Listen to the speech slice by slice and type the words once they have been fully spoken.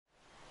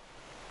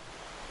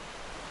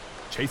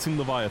Chasing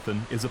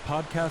Leviathan is a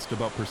podcast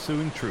about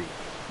pursuing truth,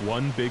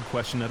 one big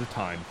question at a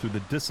time through the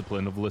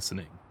discipline of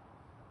listening.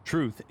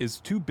 Truth is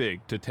too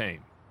big to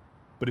tame,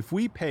 but if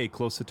we pay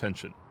close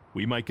attention,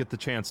 we might get the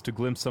chance to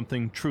glimpse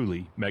something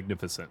truly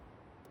magnificent.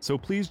 So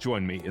please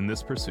join me in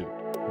this pursuit,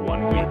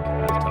 1 week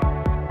at a time.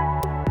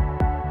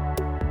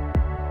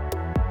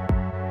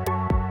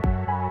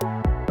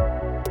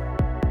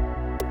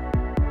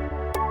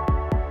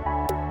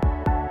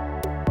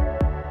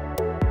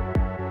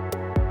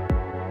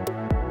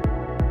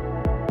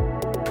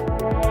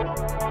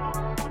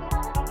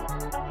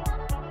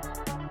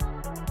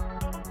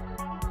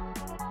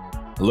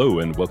 Hello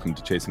and welcome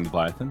to Chasing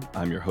Leviathan.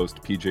 I'm your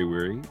host, PJ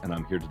Weary, and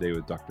I'm here today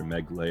with Dr.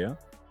 Meg Leja,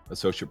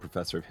 Associate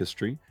Professor of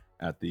History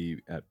at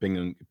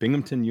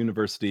Binghamton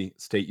University,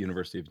 State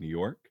University of New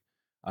York.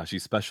 She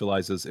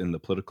specializes in the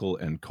political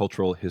and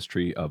cultural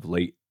history of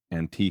late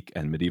antique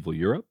and medieval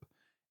Europe.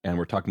 And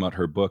we're talking about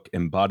her book,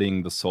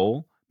 Embodying the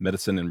Soul,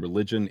 Medicine and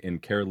Religion in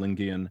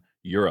Carolingian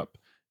Europe.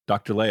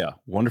 Dr. Leja,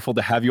 wonderful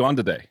to have you on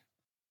today.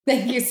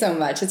 Thank you so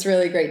much. It's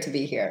really great to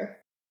be here.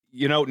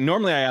 You know,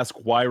 normally I ask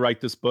why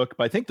write this book,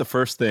 but I think the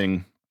first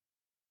thing,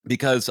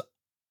 because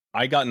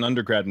I got an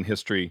undergrad in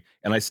history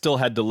and I still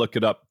had to look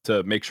it up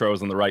to make sure I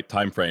was in the right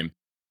time frame.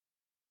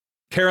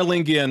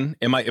 Carolingian,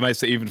 am I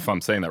say, even if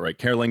I'm saying that right,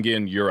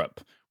 Carolingian Europe,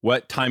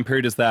 what time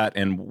period is that?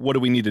 And what do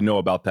we need to know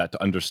about that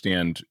to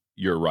understand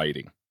your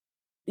writing?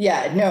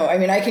 Yeah, no, I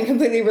mean, I can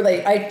completely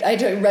relate.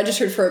 I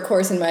registered for a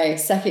course in my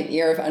second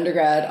year of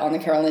undergrad on the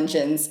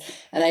Carolingians,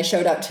 and I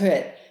showed up to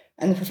it,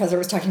 and the professor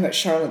was talking about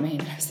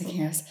Charlemagne. And I was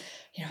thinking,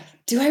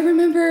 do I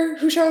remember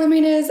who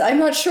Charlemagne is? I'm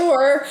not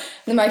sure. And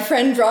then my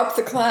friend dropped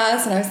the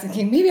class, and I was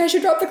thinking, maybe I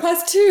should drop the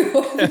class too.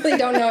 I really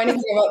don't know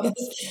anything about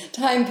this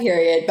time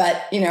period.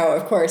 But,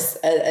 of course,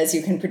 as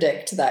you can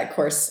predict, that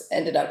course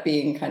ended up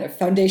being kind of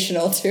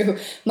foundational to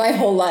my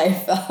whole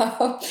life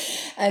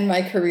and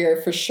my career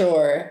for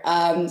sure.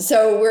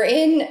 So we're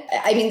in,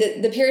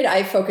 the period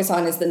I focus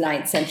on is the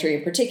 9th century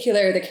in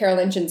particular. The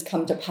Carolingians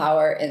come to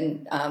power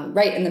in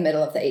right in the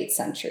middle of the 8th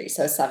century,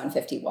 so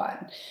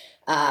 751.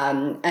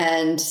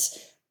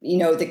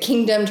 The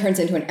kingdom turns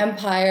into an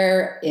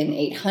empire in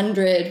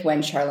 800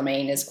 when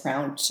Charlemagne is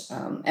crowned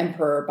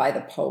emperor by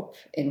the Pope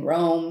in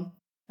Rome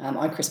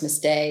on Christmas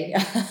Day.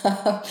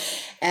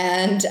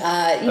 And,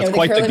 the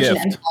Carolingian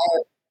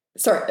Empire.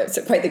 Sorry, it's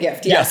quite the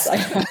gift. Yes.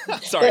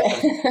 Sorry.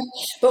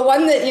 But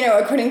one that,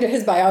 according to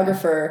his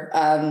biographer,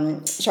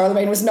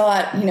 Charlemagne was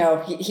not,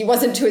 he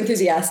wasn't too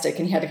enthusiastic,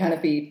 and he had to kind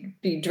of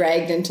be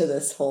dragged into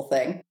this whole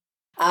thing.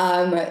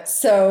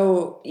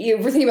 So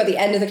we're thinking about the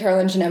end of the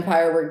Carolingian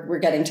Empire. We're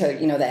getting to,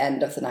 the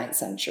end of the 9th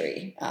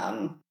century.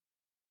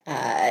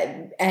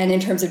 And in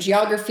terms of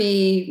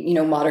geography,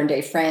 modern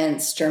day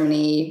France,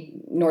 Germany,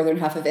 northern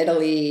half of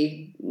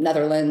Italy,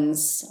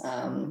 Netherlands.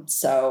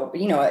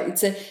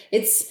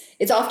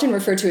 It's often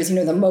referred to as,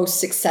 the most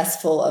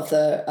successful of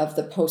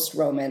the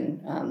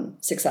post-Roman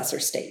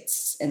successor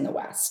states in the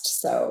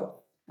West. So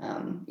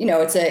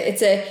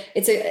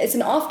it's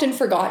an often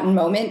forgotten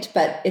moment,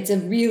 but it's a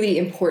really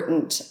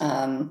important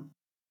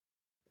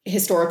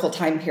historical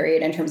time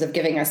period in terms of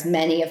giving us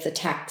many of the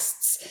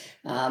texts,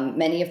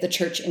 many of the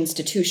church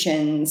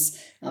institutions,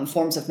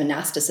 forms of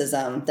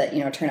monasticism that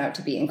turn out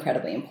to be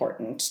incredibly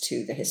important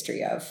to the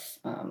history of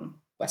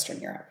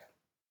Western Europe.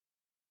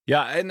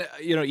 Yeah, and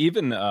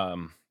even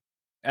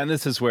and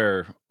this is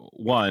where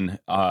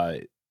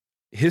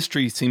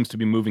history seems to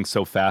be moving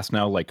so fast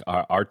now, like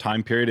our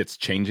time period, it's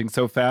changing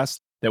so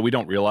fast that we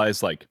don't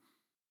realize,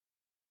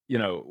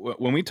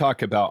 when we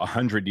talk about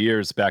 100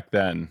 years back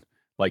then,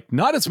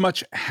 not as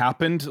much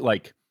happened,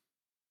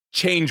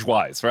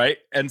 change-wise, right?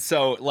 And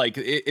so,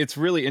 it's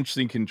really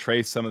interesting. You can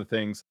trace some of the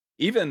things.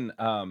 Even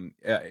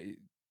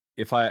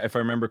if I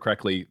remember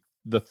correctly,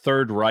 the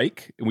Third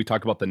Reich, and we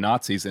talk about the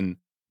Nazis in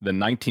the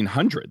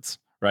 1900s,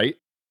 right,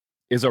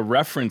 is a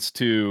reference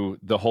to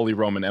the Holy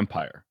Roman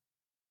Empire.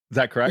 Is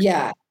that correct?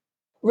 Yeah,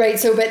 right.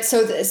 So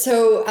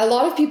a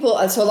lot of people,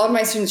 a lot of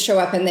my students show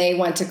up and they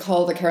want to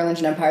call the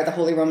Carolingian Empire the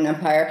Holy Roman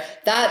Empire.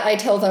 That I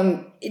tell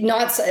them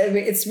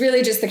it's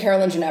really just the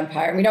Carolingian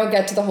Empire. We don't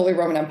get to the Holy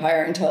Roman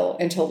Empire until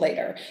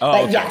later. Oh,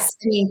 but yes,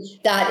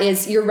 that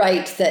is, you're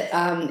right that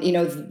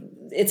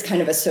it's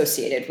kind of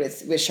associated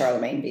with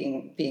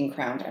Charlemagne being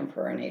crowned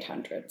emperor in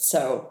 800.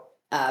 So.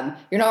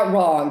 You're not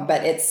wrong,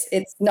 but that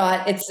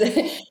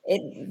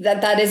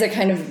is a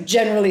kind of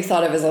generally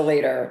thought of as a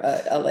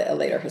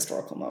later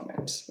historical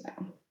moment.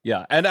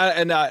 Yeah, and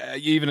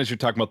even as you're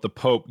talking about the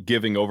Pope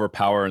giving over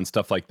power and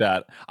stuff like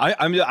that,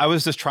 I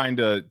was just trying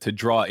to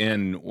draw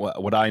in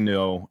what I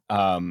know.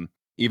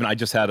 Even I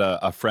just had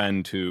a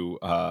friend who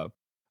a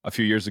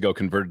few years ago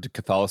converted to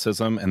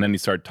Catholicism, and then he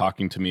started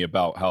talking to me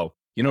about how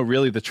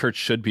really the church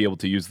should be able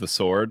to use the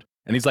sword,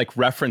 and he's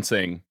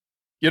referencing.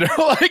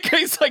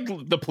 It's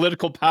the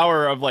political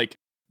power of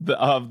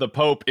the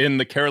Pope in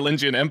the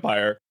Carolingian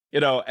Empire,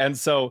 and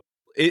so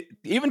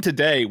even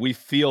today we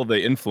feel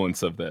the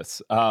influence of this.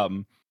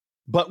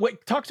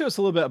 But talk to us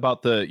a little bit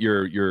about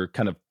your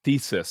kind of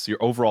thesis,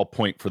 your overall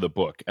point for the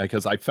book,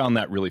 because I found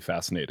that really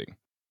fascinating.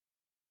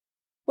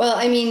 Well,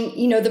 I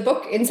mean, the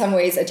book in some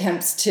ways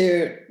attempts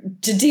to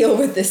deal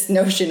with this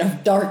notion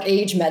of dark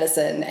age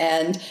medicine,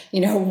 and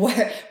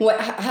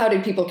how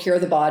did people cure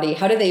the body?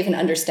 How do they even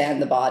understand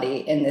the body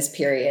in this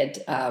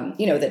period?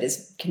 That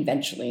is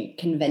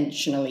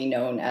conventionally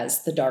known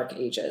as the Dark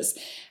Ages.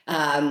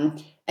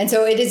 And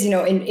so it is,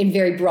 in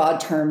very broad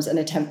terms, an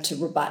attempt to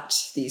rebut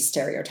these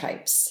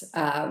stereotypes.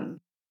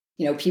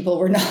 People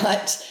were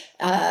not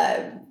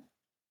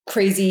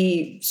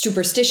crazy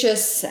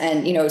superstitious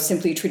and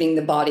simply treating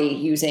the body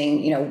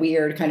using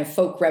weird kind of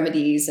folk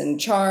remedies and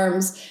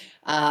charms,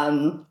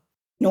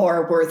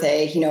 nor were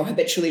they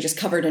habitually just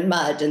covered in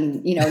mud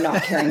and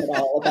not caring at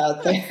all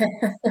about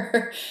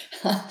their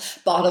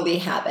bodily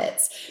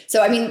habits.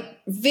 So I mean,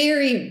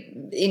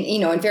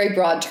 in very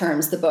broad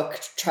terms, the book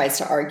tries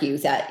to argue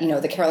that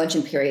the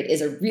Carolingian period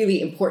is a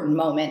really important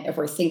moment if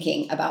we're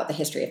thinking about the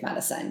history of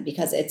medicine,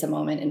 because it's a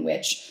moment in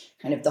which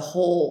kind of the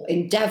whole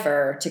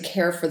endeavor to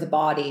care for the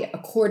body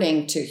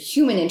according to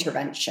human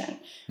intervention,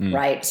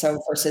 right?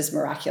 So versus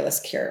miraculous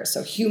cure.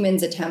 So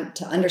humans attempt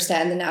to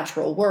understand the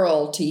natural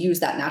world, to use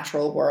that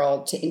natural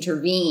world to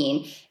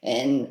intervene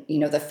in,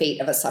 the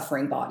fate of a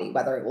suffering body,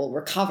 whether it will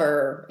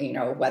recover,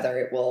 whether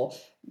it will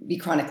be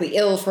chronically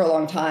ill for a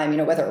long time,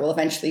 whether it will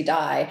eventually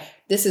die.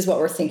 This is what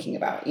we're thinking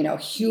about,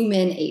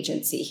 human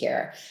agency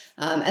here.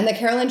 And the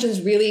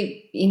Carolingians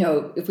really,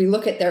 if we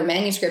look at their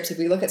manuscripts, if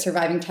we look at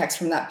surviving texts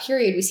from that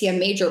period, we see a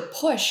major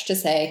push to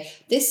say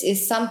this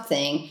is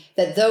something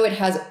that, though it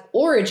has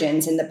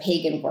origins in the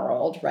pagan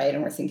world, right?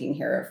 And we're thinking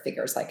here of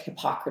figures like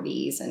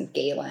Hippocrates and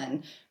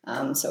Galen,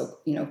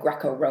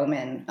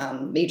 Greco-Roman,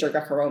 major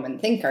Greco-Roman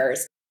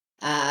thinkers.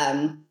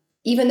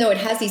 Even though it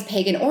has these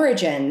pagan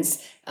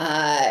origins,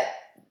 and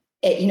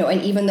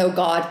even though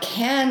God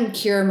can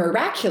cure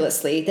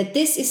miraculously, that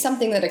this is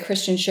something that a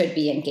Christian should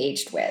be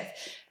engaged with.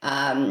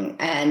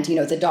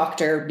 The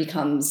doctor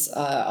becomes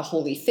a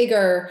holy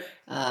figure.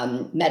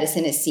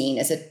 Medicine is seen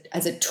as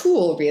a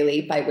tool,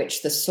 really, by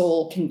which the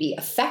soul can be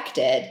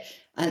affected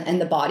and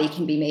the body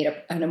can be made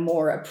a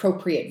more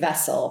appropriate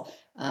vessel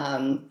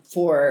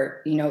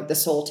for the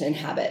soul to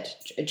inhabit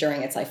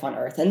during its life on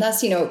earth. And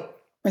thus,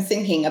 we're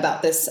thinking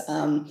about this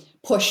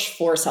push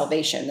for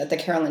salvation that the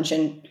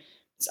Carolingian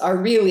are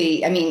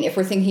really, I mean, if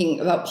we're thinking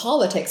about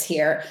politics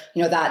here,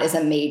 that is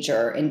a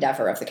major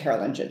endeavor of the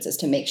Carolingians, is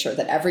to make sure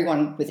that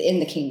everyone within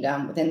the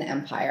kingdom, within the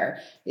empire,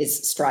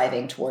 is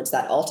striving towards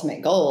that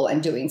ultimate goal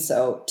and doing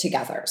so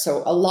together.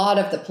 So a lot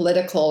of the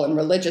political and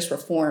religious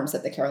reforms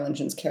that the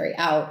Carolingians carry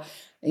out,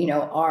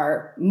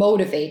 are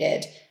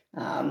motivated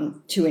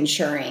to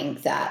ensuring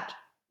that,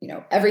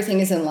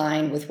 everything is in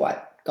line with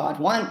what God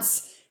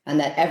wants, and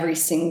that every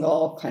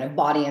single kind of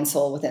body and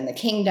soul within the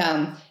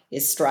kingdom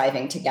is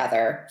striving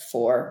together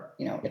for,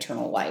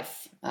 eternal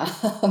life.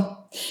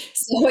 So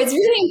it's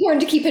really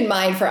important to keep in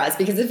mind for us,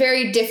 because it's a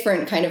very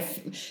different kind of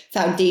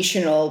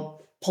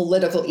foundational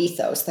political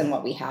ethos than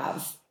what we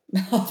have,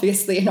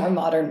 obviously, in our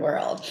modern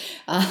world.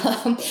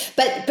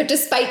 But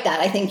despite that,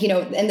 I think,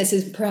 and this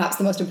is perhaps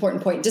the most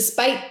important point,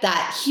 despite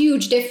that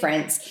huge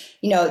difference,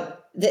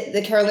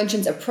 the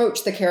Carolingians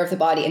approach the care of the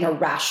body in a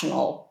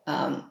rational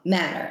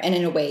manner, and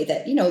in a way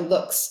that,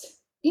 looks,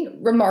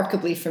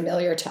 remarkably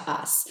familiar to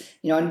us,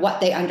 and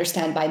what they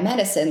understand by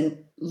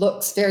medicine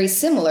looks very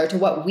similar to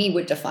what we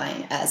would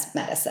define as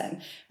medicine.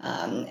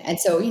 And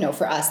so,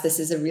 for us,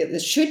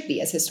 this should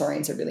be, as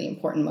historians, a really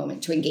important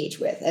moment to engage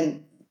with.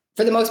 And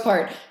for the most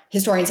part,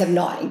 historians have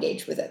not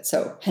engaged with it.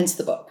 So hence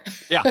the book.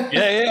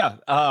 Yeah.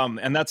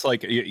 And that's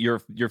like,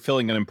 you're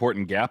filling an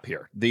important gap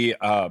here. The,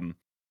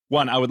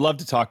 one, I would love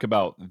to talk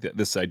about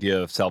this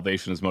idea of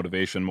salvation as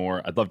motivation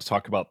more. I'd love to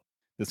talk about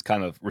this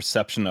kind of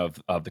reception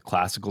of the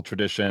classical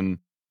tradition,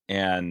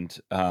 and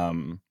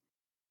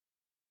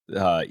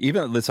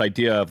even this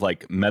idea of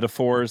like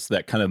metaphors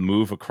that kind of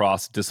move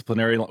across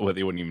disciplinary. Well,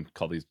 they wouldn't even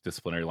call these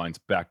disciplinary lines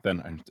back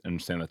then. I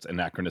understand that's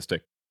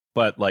anachronistic,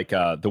 but like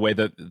the way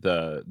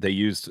that they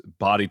used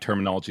body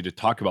terminology to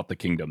talk about the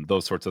kingdom,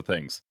 those sorts of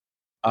things.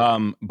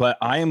 But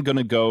I am going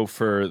to go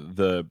for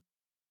the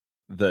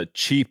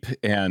cheap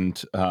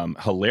and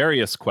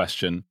hilarious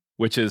question,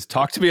 which is,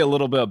 talk to me a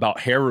little bit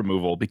about hair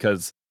removal,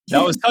 because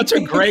that was such a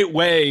great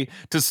way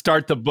to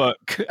start the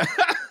book.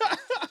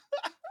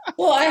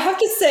 Well, I have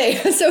to say,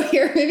 so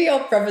here, maybe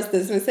I'll preface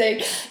this with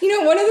saying,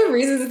 one of the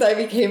reasons that I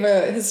became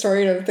a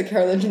historian of the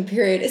Carolingian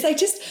period is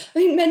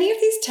many of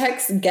these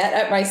texts get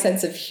at my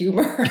sense of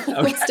humor,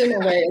 almost in a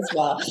way as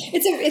well.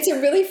 It's a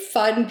really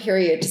fun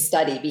period to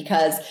study,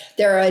 because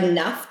there are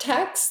enough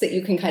texts that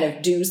you can kind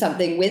of do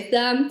something with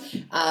them.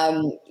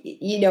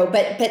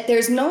 But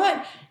there's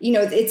not,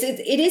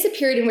 it is a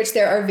period in which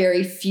there are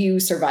very few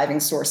surviving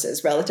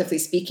sources, relatively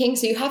speaking.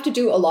 So you have to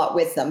do a lot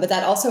with them. But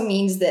that also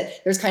means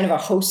that there's kind of a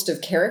host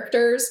of characters,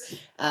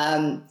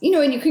 and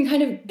you can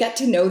kind of get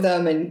to know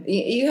them. And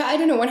I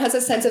don't know, one has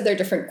a sense of their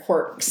different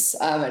quirks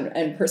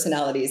and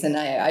personalities. And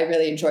I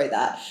really enjoy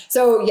that.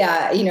 So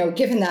yeah,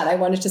 given that, I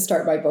wanted to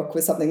start my book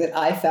with something that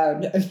I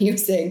found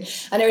amusing.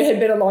 And it had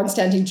been a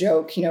longstanding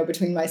joke,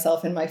 between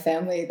myself and my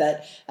family,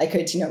 that I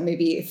could,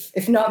 maybe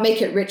if not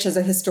make it rich as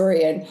a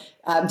historian,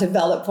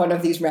 develop one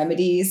of these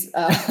remedies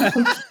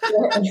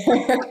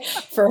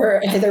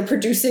for either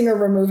producing or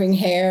removing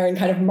hair and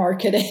kind of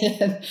market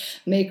it and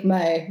make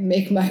my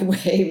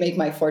way, make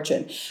my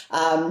fortune.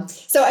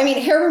 So, I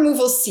mean, hair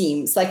removal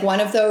seems like one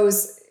of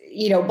those,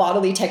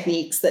 bodily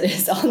techniques that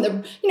is on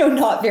the,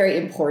 not very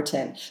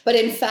important. But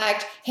in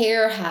fact,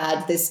 hair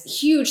had this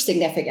huge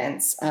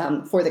significance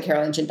for the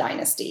Carolingian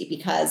dynasty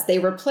because they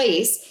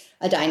replace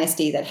a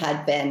dynasty that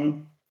had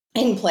been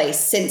in place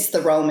since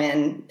the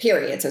Roman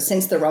period, so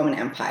since the Roman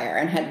Empire,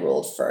 and had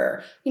ruled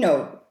for,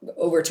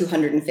 over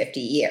 250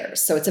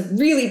 years. So it's a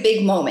really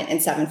big moment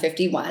in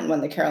 751 when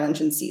the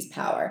Carolingians seized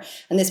power.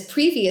 And this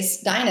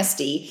previous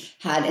dynasty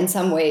had in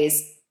some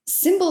ways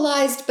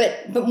symbolized,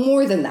 but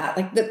more than that,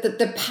 like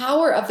the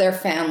power of their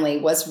family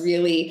was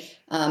really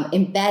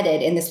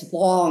embedded in this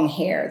long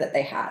hair that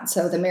they had.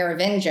 So the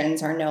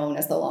Merovingians are known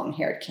as the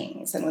long-haired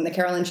kings. And when the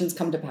Carolingians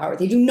come to power,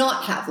 they do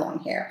not have long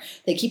hair.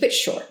 They keep it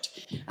short.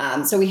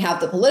 So we have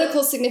the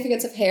political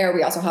significance of hair.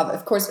 We also have,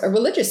 of course, a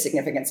religious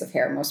significance of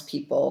hair. Most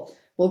people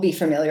will be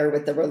familiar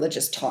with the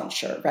religious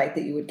tonsure, right,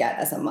 that you would get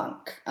as a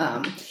monk.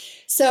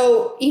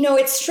 So,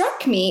 it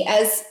struck me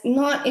as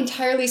not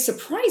entirely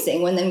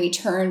surprising when then we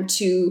turn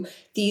to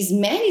these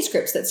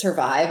manuscripts that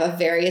survive of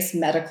various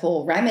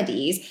medical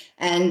remedies.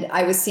 And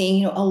I was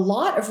seeing, a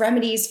lot of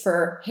remedies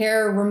for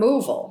hair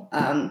removal.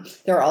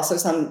 There are also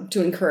some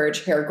to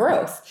encourage hair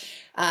growth.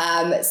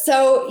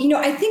 So,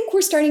 I think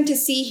we're starting to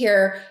see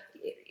here,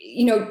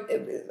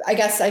 I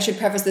guess I should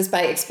preface this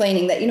by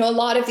explaining that, a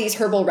lot of these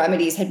herbal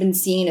remedies had been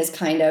seen as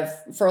kind of,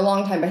 for a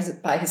long time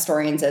by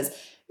historians, as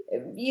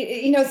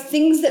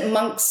things that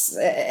monks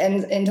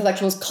and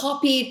intellectuals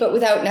copied, but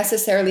without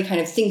necessarily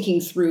kind of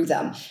thinking through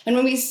them. And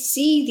when we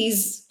see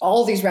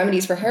all these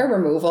remedies for hair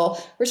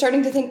removal, we're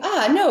starting to think,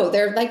 no,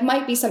 there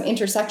might be some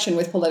intersection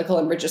with political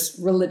and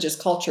religious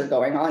culture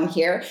going on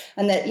here.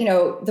 And that,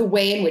 the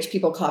way in which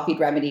people copied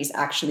remedies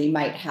actually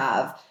might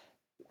have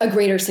a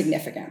greater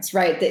significance,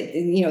 right? That,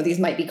 these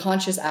might be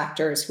conscious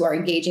actors who are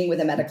engaging with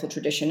a medical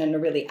tradition in a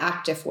really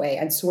active way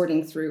and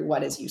sorting through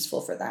what is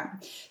useful for them.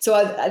 So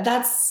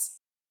that's,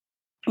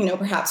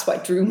 perhaps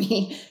what drew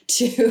me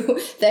to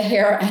the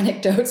hair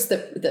anecdotes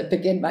that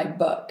begin my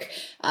book.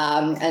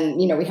 And,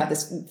 we have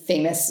this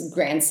famous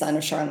grandson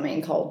of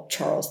Charlemagne called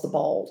Charles the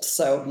Bald.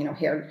 So,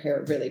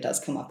 hair really does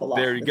come up a lot.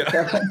 There you go.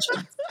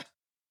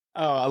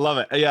 Oh, I love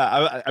it.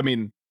 Yeah. I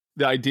mean,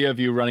 the idea of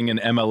you running an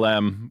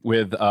MLM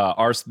with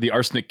the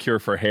arsenic cure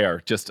for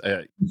hair, just,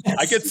 yes.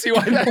 I could see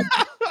why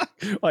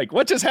that, like,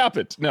 what just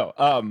happened? No.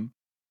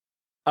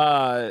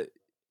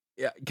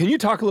 Yeah. Can you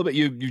talk a little bit?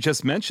 You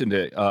just mentioned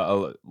it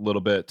a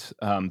little bit.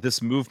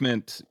 This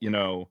movement,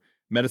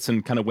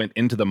 medicine kind of went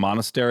into the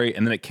monastery,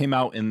 and then it came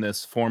out in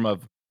this form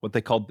of what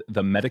they called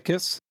the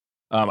medicus.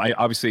 I'm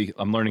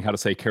learning how to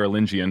say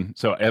Carolingian,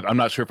 so I'm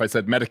not sure if I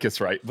said medicus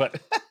right.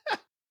 But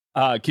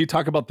can you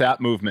talk about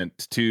that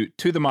movement to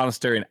the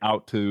monastery and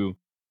out to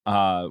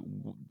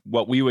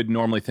what we would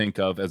normally think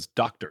of as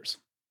doctors?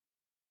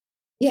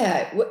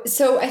 Yeah.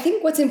 So I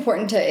think what's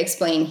important to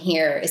explain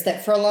here is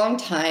that for a long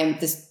time,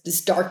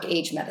 this dark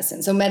age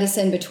medicine, so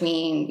medicine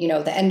between,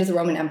 the end of the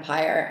Roman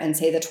Empire and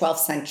say the 12th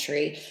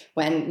century,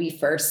 when we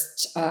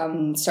first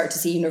start to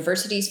see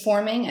universities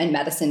forming and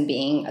medicine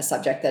being a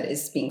subject that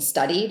is being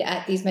studied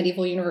at these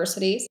medieval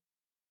universities.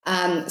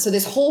 So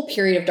this whole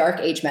period of dark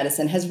age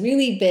medicine has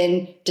really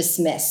been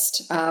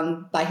dismissed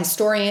by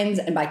historians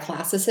and by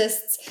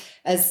classicists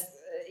as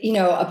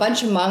a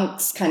bunch of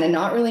monks kind of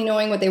not really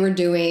knowing what they were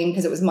doing,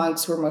 because it was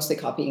monks who were mostly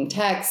copying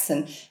texts.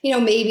 And,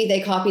 maybe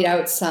they copied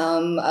out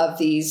some of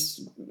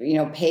these,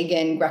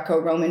 pagan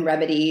Greco-Roman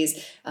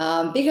remedies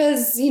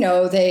because,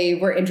 they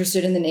were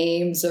interested in the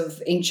names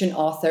of ancient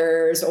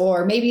authors,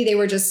 or maybe they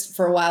were just,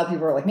 for a while, people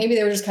were like, maybe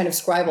they were just kind of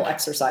scribal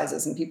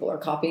exercises and people are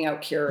copying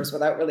out cures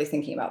without really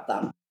thinking about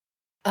them.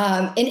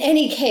 In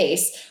any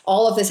case,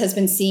 all of this has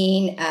been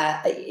seen,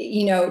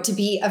 to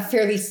be a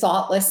fairly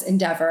thoughtless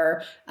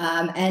endeavor.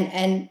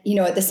 And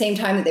at the same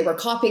time that they were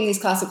copying these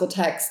classical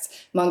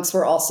texts, monks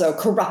were also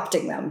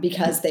corrupting them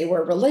because they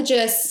were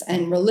religious,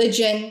 and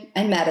religion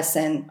and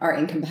medicine are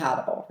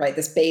incompatible, right?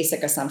 This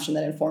basic assumption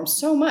that informs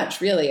so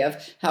much, really, of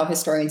how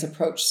historians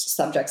approach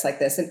subjects like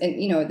this. And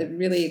it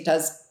really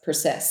does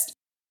persist.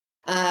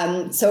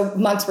 So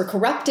monks were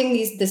corrupting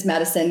this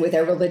medicine with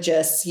their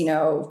religious,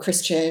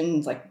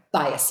 Christian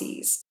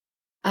biases.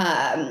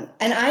 And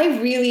I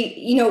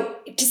really,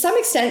 to some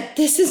extent,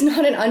 this is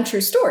not an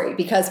untrue story,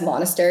 because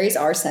monasteries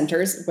are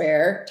centers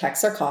where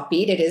texts are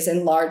copied. It is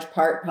in large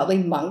part probably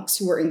monks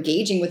who were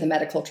engaging with the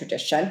medical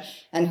tradition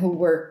and who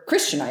were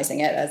Christianizing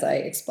it, as I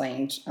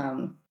explained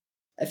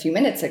a few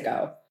minutes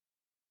ago.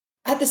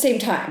 At the same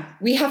time,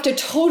 we have to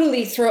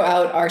totally throw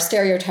out our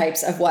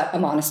stereotypes of what a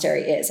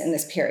monastery is in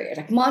this period.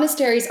 Like,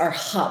 monasteries are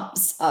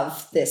hubs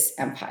of this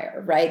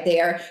empire, right? They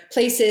are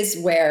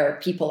places where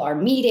people are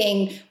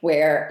meeting,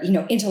 where,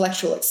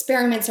 intellectual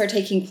experiments are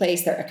taking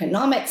place. They're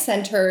economic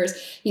centers.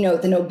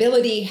 The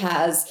nobility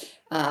has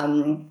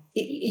All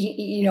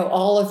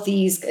of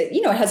these,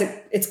 it has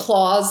its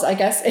clause, I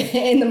guess,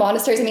 in the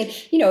monasteries. I mean,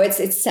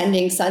 it's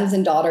sending sons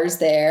and daughters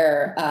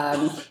there,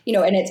 and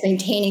it's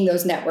maintaining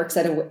those networks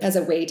as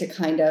a way to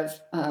kind of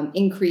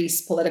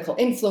increase political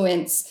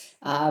influence,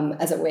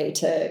 as a way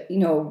to,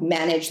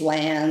 manage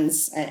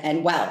lands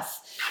and wealth.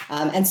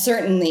 And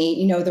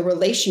certainly, the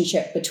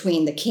relationship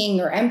between the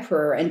king or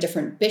emperor and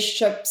different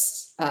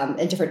bishops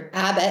and different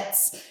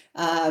abbots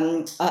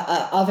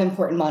of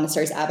important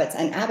monasteries, abbots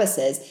and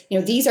abbesses,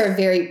 these are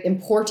very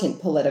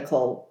important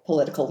political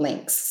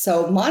links.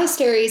 So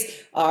monasteries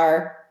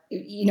are,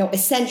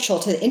 essential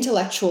to the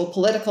intellectual,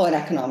 political, and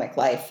economic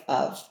life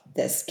of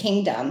this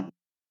kingdom.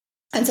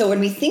 And so when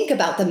we think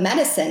about the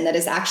medicine that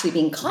is actually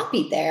being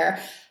copied there,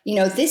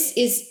 this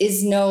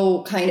is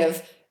no kind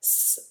of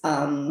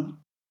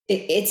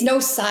it's no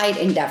side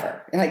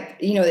endeavor. Like,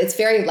 it's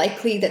very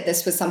likely that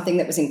this was something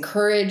that was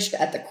encouraged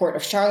at the court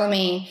of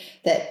Charlemagne,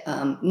 that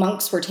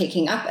monks were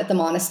taking up at the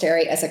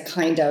monastery as a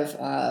kind of,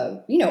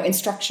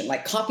 instruction,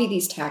 like copy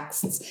these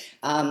texts.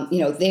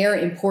 They're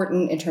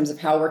important in terms of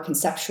how we're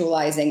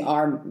conceptualizing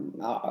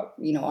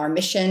our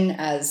mission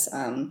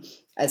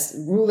as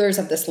rulers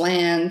of this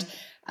land.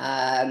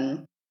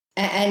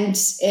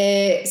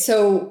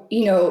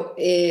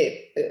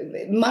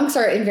 Monks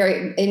are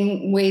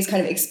in ways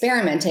kind of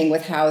experimenting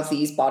with how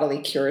these bodily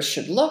cures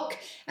should look.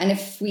 And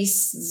if we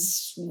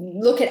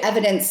look at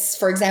evidence,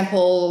 for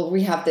example,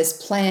 we have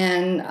this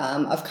plan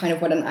of kind of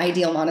what an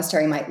ideal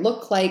monastery might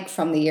look like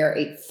from the year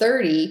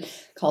 830,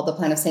 called the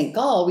Plan of St.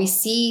 Gall. We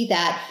see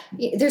that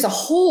there's a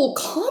whole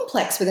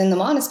complex within the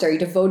monastery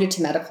devoted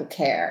to medical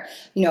care.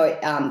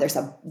 There's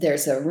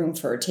a room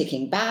for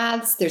taking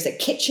baths. There's a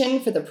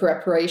kitchen for the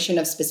preparation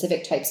of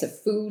specific types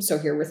of food. So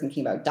here we're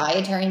thinking about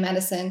dietary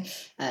medicine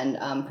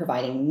and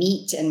providing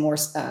meat and more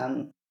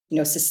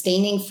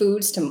sustaining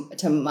foods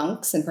to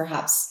monks and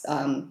perhaps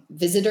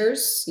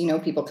visitors,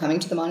 people coming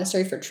to the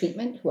monastery for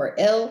treatment who are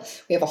ill.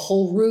 We have a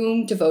whole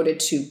room devoted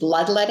to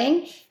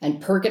bloodletting and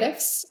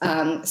purgatives.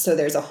 So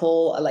there's a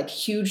whole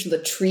huge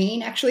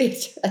latrine actually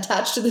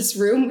attached to this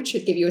room, which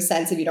should give you a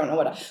sense, if you don't know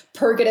what a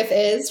purgative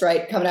is,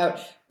 right? Coming out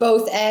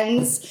both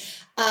ends.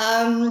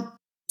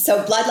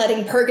 So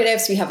bloodletting,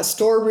 purgatives, we have a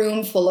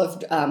storeroom full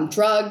of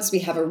drugs. We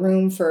have a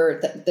room for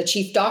the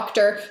chief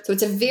doctor. So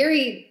it's a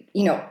very,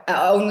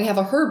 and we have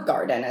a herb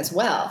garden as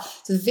well.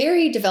 It's a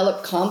very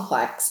developed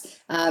complex,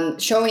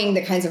 showing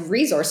the kinds of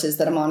resources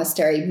that a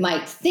monastery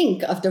might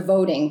think of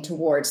devoting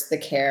towards the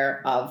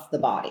care of the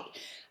body.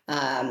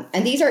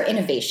 And these are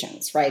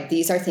innovations, right?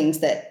 These are things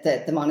that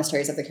the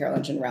monasteries of the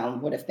Carolingian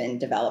realm would have been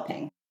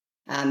developing.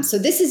 So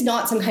this is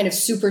not some kind of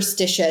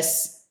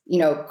superstitious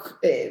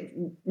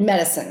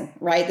medicine,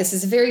 right? This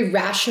is a very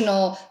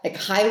rational,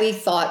 highly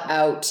thought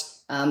out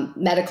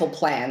medical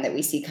plan that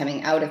we see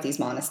coming out of these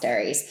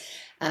monasteries.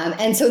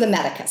 And so the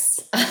medicus.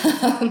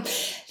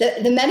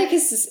 The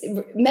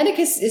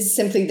medicus is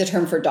simply the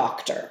term for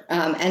doctor.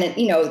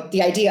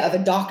 The idea of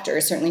a doctor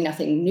is certainly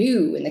nothing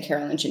new in the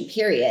Carolingian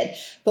period.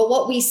 But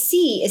what we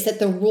see is that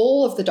the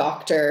role of the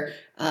doctor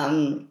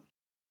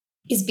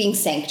is being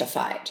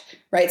sanctified,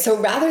 right? So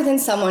rather than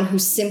someone who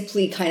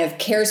simply kind of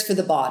cares for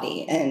the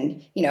body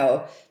and,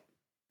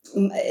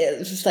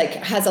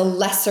 has a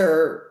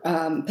lesser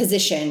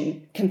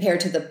position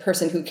compared to the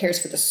person who cares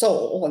for the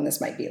soul, and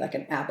this might be like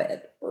an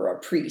abbot or a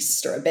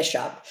priest or a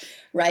bishop,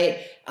 right?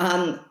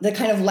 The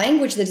kind of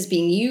language that is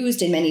being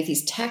used in many of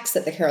these texts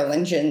that the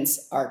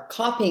Carolingians are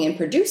copying and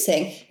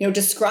producing,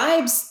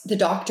 describes the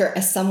doctor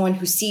as someone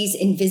who sees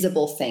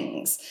invisible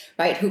things,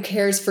 right? Who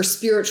cares for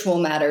spiritual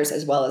matters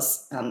as well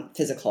as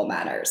physical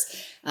matters.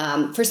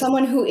 For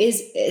someone who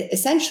is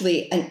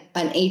essentially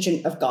an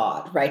agent of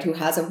God, right? Who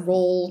has a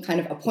role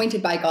kind of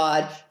appointed by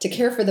God to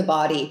care for the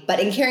body, but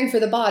in caring for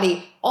the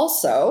body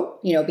also,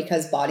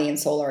 because body and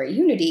soul are a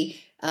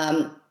unity,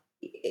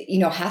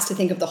 has to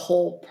think of the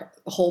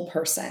whole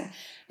person.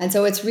 And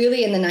so it's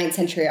really in the 9th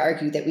century, I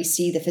argue, that we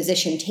see the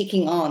physician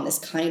taking on this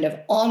kind of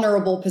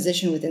honorable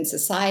position within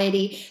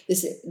society,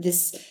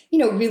 this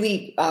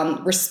really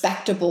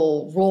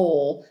respectable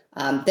role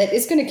that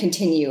is going to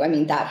continue. I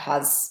mean, that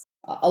has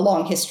a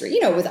long history,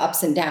 with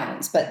ups and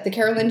downs, but the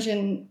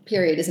Carolingian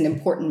period is an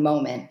important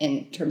moment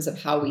in terms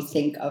of how we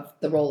think of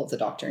the role of the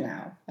doctor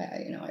now,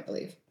 I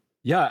believe.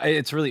 Yeah,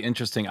 it's really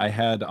interesting. I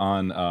had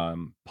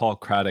on Paul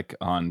Craddock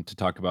on to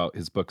talk about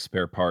his book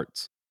Spare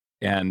Parts,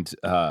 and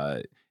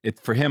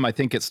for him, I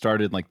think it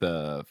started in like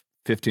the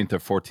 15th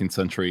or 14th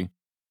century.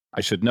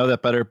 I should know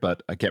that better,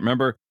 but I can't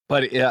remember.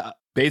 But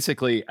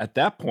basically, at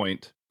that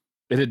point,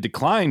 it had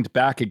declined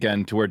back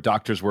again to where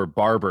doctors were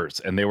barbers,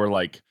 and they were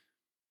like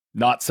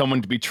not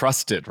someone to be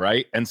trusted,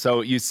 right? And so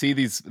you see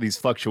these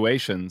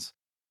fluctuations.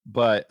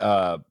 But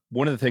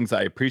one of the things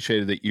I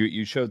appreciated that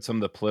you showed some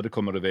of the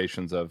political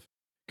motivations of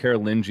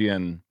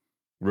Carolingian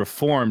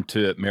reform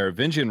to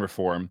Merovingian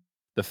reform,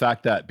 the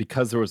fact that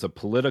because there was a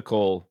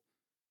political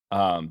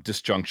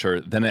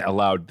disjuncture, then it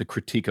allowed the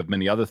critique of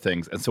many other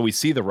things. And so we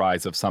see the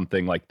rise of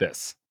something like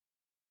this.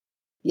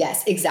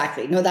 Yes,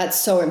 exactly. No, that's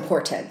so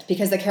important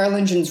because the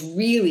Carolingians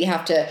really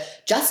have to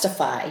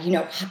justify,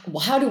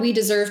 how do we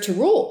deserve to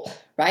rule,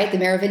 right? The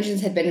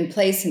Merovingians had been in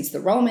place since the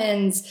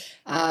Romans.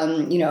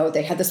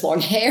 They had this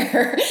long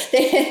hair.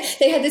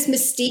 They had this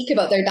mystique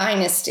about their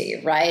dynasty,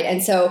 right?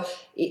 And so,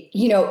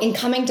 in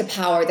coming to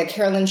power, the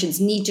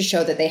Carolingians need to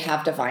show that they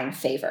have divine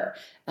favor.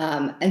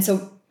 And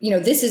so,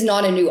 this is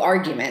not a new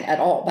argument at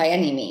all by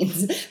any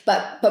means.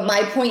 But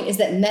my point is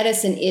that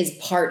medicine is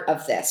part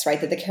of this, right?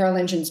 That the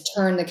Carolingians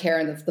turn the care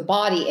of the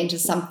body into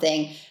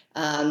something,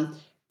 that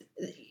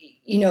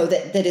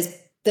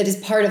is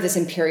part of this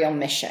imperial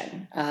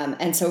mission.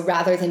 And so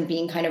rather than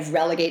being kind of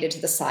relegated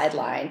to the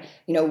sideline,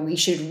 we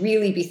should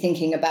really be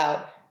thinking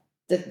about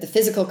the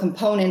physical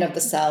component of the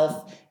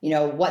self,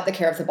 what the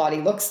care of the body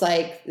looks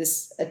like,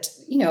 this,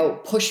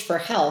 push for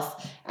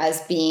health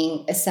as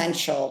being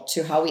essential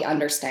to how we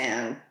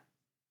understand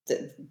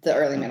the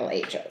early Middle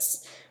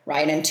Ages,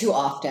 right? And too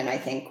often, I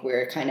think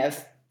we're kind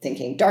of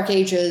thinking Dark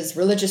Ages,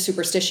 religious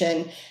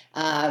superstition,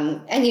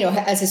 and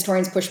as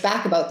historians push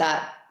back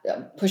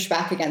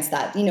against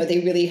that, they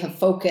really have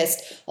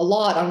focused a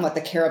lot on what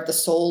the care of the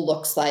soul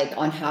looks like,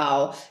 on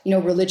how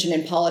religion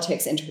and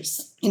politics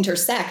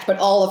intersect, but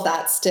all of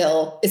that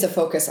still is a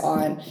focus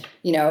on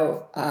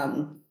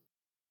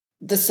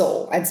the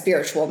soul and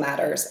spiritual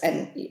matters.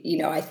 And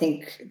I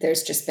think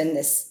there's just been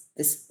this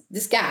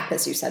gap,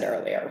 as you said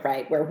earlier,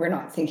 right, where we're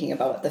not thinking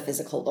about what the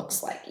physical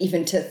looks like,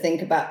 even to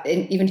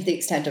the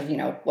extent of,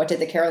 what did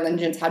the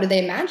Carolingians, how did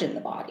they imagine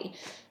the body?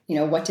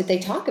 What did they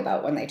talk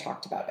about when they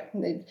talked about it?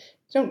 They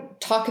don't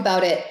talk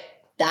about it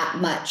that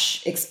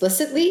much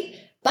explicitly,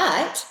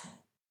 but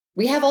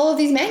we have all of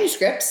these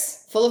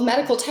manuscripts full of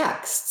medical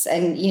texts,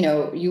 and,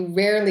 you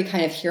rarely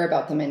kind of hear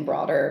about them in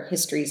broader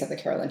histories of the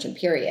Carolingian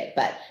period,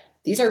 but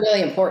these are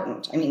really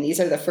important. I mean,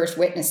 these are the first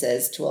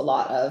witnesses to a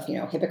lot of,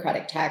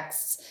 Hippocratic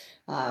texts.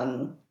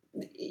 They're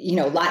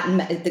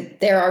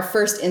our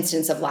first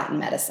instance of Latin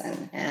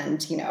medicine.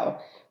 And,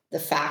 the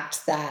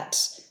fact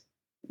that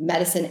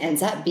medicine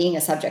ends up being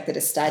a subject that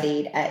is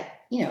studied at,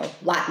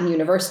 Latin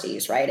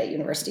universities, right? At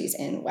universities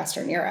in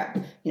Western Europe,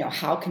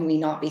 how can we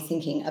not be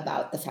thinking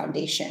about the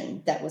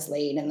foundation that was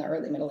laid in the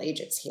early Middle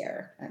Ages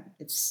here?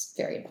 It's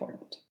very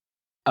important.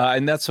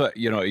 And that's what,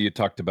 you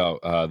talked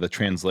about the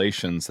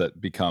translations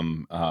that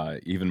become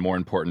even more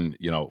important,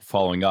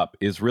 following up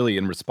is really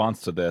in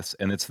response to this.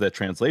 And it's the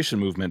translation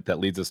movement that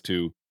leads us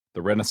to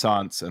the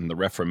Renaissance and the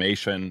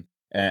Reformation.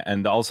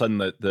 And all of a sudden,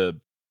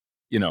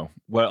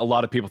 what a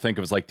lot of people think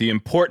of as like the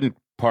important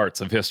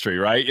parts of history,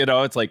 right?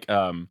 It's like,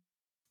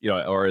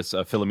 or as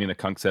Philomena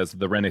Kunk says,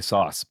 the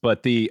Renaissance.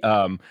 But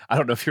I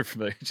don't know if you're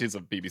familiar, she's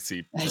a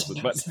BBC person,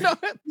 but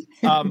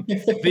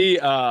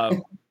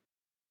the,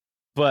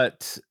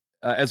 but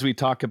as we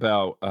talk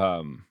about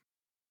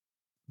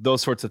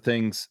those sorts of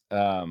things,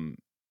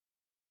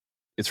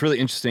 it's really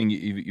interesting.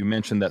 You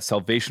mentioned that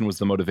salvation was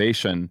the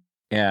motivation,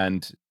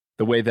 and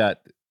the way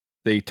that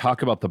they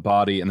talk about the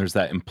body, and there's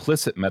that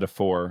implicit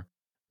metaphor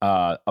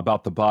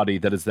about the body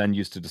that is then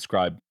used to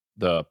describe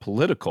the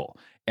political.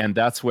 And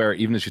that's where,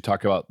 even as you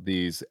talk about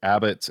these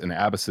abbots and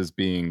abbesses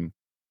being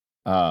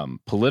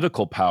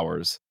political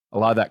powers, a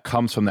lot of that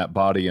comes from that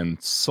body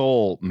and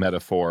soul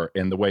metaphor,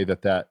 and the way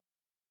that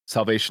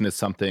salvation is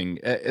something,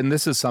 and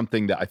this is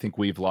something that I think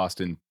we've lost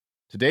in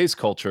today's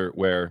culture,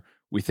 where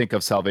we think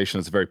of salvation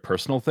as a very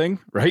personal thing,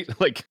 right?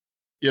 Like,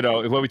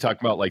 when we talk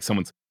about like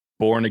someone's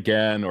born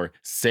again or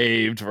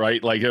saved,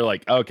 right? Like you're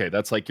like, okay,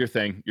 that's like your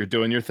thing. You're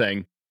doing your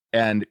thing.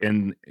 And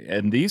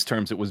in these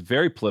terms, it was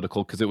very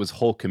political because it was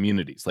whole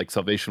communities. Like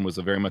salvation was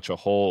very much a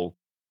whole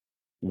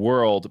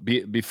world.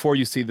 Before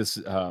you see this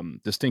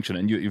distinction,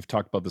 and you've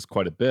talked about this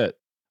quite a bit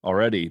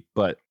already,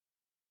 but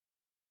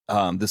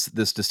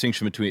this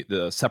distinction between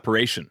the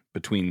separation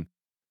between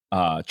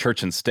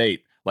church and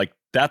state, like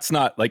that's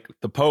not like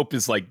the Pope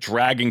is like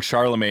dragging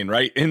Charlemagne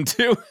right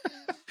into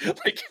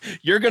like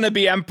you're gonna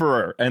be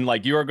emperor and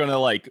like you are gonna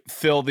like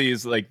fill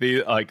these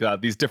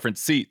these different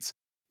seats.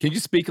 Can you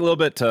speak a little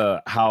bit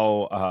to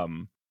how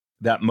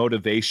that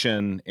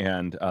motivation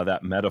and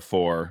that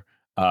metaphor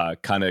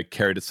kind of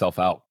carried itself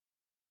out?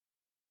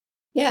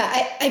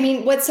 Yeah, I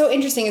mean, what's so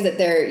interesting is that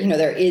there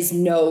is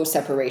no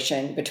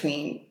separation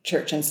between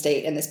church and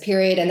state in this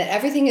period, and that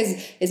everything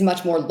is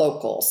much more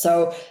local.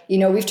 So,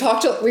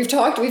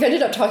 we've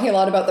ended up talking a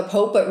lot about the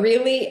Pope, but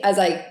really, as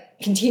I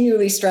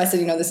continually stress,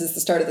 and this is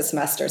the start of the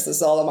semester, so this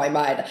is all on my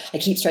mind. I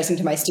keep stressing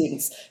to my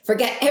students,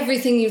 forget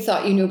everything you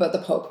thought you knew about the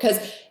Pope, because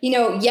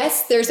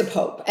yes, there's a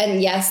Pope,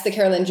 and yes, the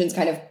Carolingians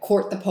kind of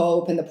court the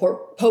Pope, and the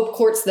Pope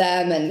courts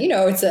them, and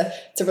it's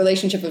a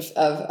relationship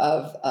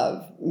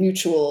of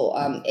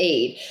mutual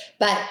aid.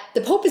 But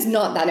the Pope is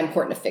not that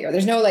important a figure.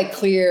 There's no like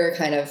clear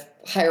kind of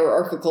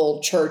hierarchical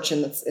church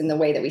in the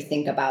way that we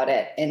think about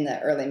it in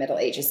the early Middle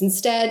Ages.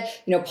 Instead,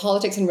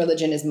 politics and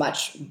religion is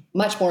much,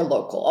 much more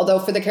local. Although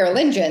for the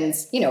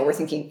Carolingians, we're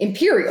thinking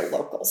imperial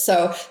local.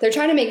 So they're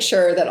trying to make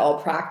sure that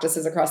all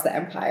practices across the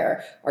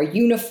empire are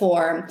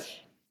uniform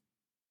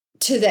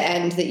to the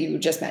end that you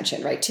just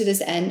mentioned, right? To this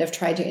end of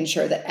trying to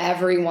ensure that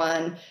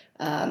everyone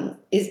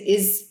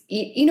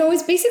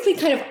is basically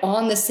kind of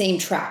on the same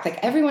track. Like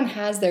everyone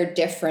has their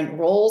different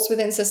roles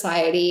within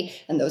society,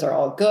 and those are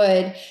all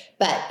good.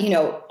 But,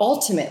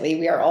 ultimately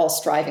we are all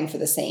striving for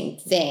the same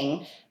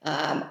thing.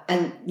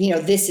 And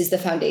this is the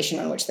foundation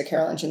on which the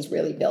Carolingians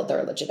really build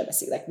their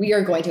legitimacy. Like we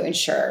are going to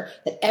ensure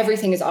that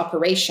everything is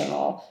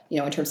operational,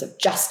 in terms of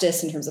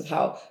justice, in terms of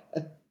how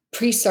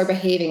priests are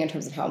behaving, in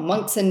terms of how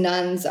monks and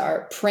nuns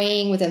are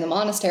praying within the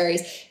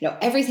monasteries.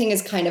 Everything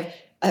is kind of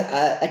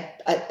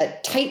a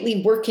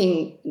tightly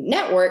working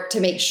network to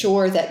make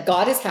sure that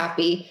God is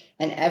happy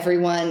and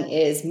everyone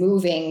is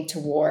moving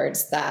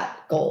towards that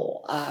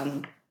goal.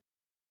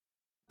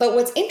 But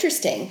what's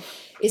interesting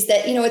is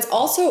that, it's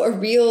also a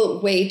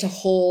real way to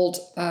hold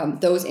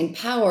those in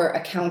power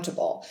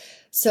accountable.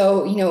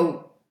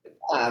 So,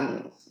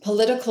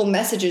 political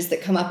messages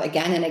that come up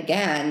again and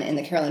again in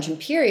the Carolingian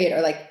period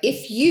are like,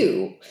 if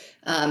you,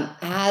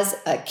 as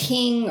a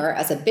king or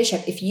as a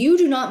bishop, if you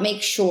do not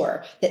make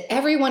sure that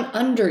everyone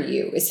under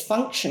you is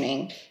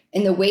functioning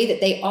in the way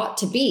that they ought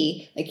to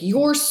be, like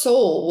your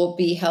soul will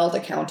be held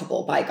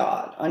accountable by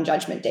God on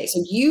Judgment Day.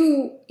 So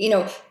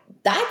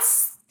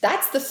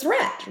that's the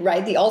threat,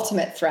 right? The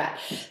ultimate threat.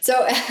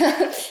 So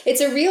it's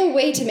a real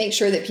way to make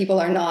sure that people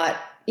are not,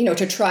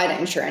 to try to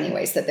ensure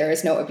anyways that there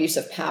is no abuse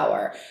of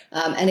power.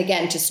 And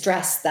again, to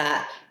stress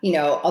that,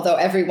 although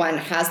everyone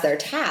has their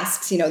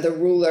tasks, the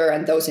ruler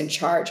and those in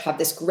charge have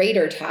this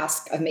greater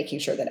task of making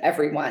sure that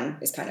everyone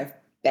is kind of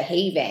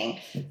behaving,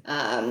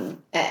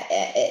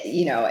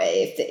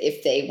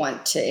 if they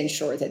want to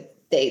ensure that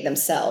they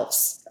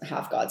themselves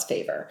have God's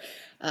favor.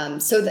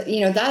 So that,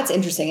 that's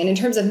interesting. And in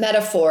terms of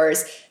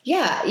metaphors,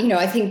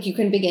 I think you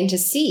can begin to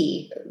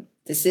see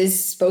this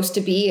is supposed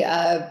to be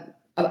an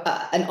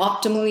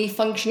optimally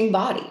functioning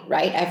body,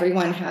 right?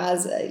 Everyone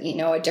has,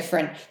 a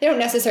different, they don't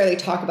necessarily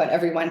talk about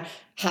everyone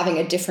having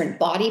a different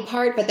body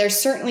part, but they're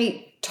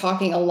certainly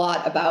talking a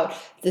lot about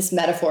this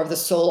metaphor of the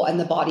soul and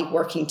the body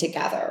working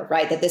together,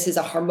 right? That this is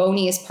a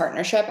harmonious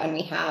partnership. And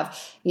we have,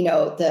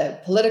 the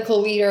political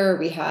leader,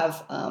 we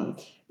have,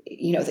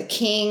 the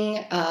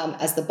king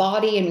as the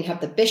body, and we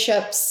have the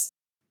bishops.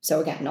 So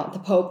again, not the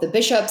Pope, the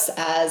bishops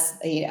as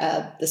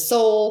the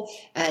soul.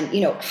 And,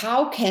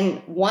 how can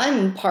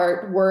one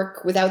part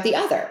work without the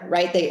other,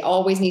 right? They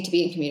always need to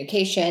be in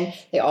communication.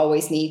 They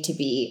always need to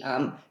be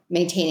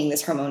maintaining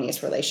this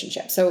harmonious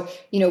relationship. So,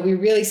 we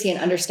really see an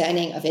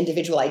understanding of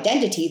individual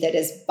identity that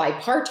is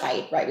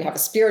bipartite, right? We have a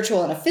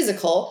spiritual and a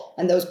physical,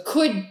 and those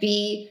could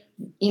be,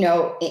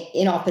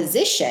 in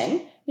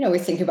opposition. We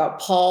think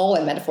about Paul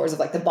and metaphors of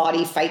like the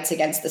body fights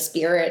against the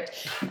spirit,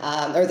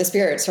 the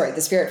spirit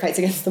fights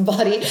against the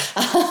body,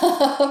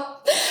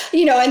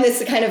 and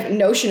this kind of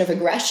notion of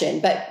aggression.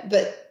 But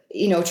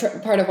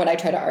part of what I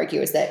try to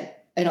argue is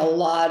that in a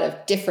lot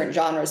of different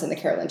genres in the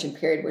Carolingian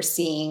period, we're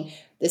seeing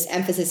this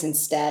emphasis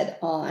instead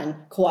on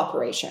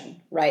cooperation,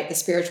 right? The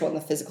spiritual and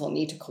the physical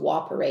need to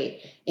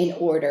cooperate in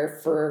order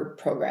for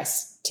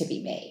progress to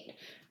be made.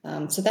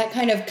 So that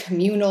kind of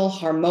communal,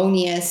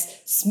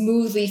 harmonious,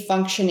 smoothly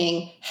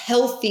functioning,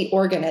 healthy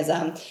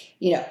organism,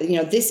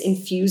 this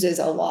infuses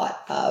a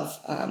lot of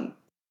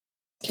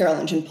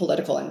Carolingian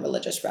political and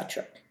religious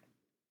rhetoric.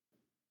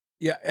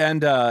 Yeah,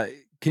 and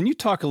can you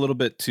talk a little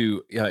bit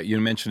to? You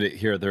mentioned it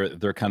here.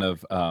 They're kind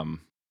of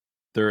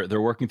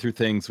they're working through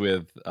things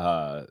with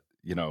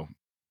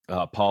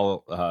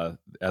Paul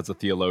as a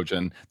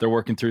theologian. They're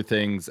working through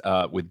things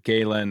with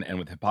Galen and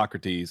with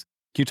Hippocrates.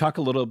 Can you talk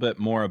a little bit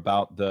more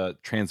about the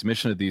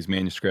transmission of these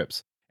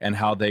manuscripts and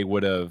how they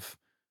would have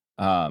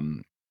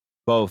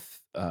both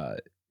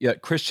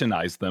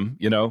Christianized them,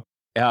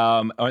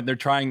 they're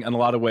trying in a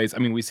lot of ways. I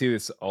mean, we see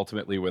this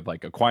ultimately with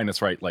like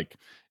Aquinas, right? Like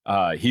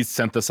he's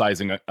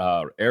synthesizing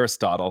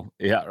Aristotle,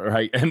 yeah,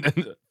 right,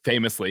 and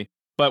famously.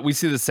 But we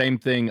see the same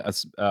thing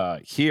as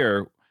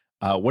here.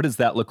 What does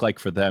that look like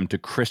for them to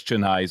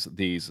Christianize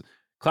these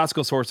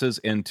classical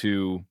sources and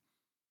to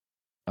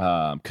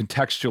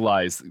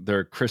contextualize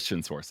their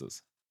Christian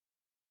sources?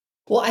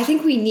 Well, I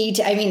think we need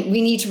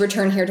to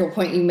return here to a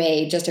point you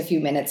made just a few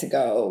minutes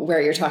ago,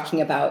 where you're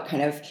talking about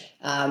kind of,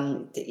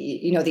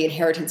 the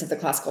inheritance of the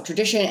classical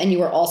tradition. And you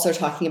were also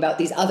talking about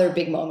these other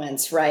big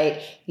moments,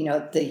 right?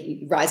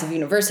 The rise of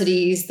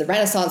universities, the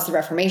Renaissance, the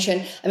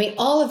Reformation. I mean,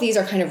 all of these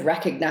are kind of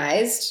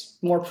recognized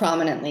more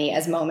prominently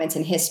as moments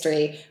in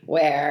history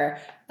where,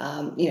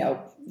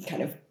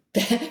 kind of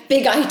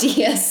big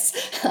ideas,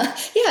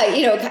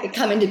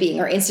 come into being,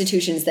 or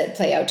institutions that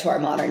play out to our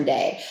modern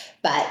day.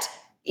 But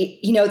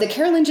the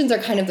Carolingians are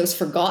kind of those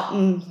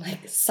forgotten,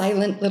 like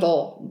silent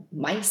little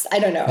mice. I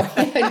don't know.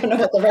 I don't know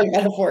what the right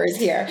metaphor is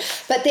here,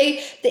 but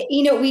they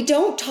we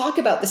don't talk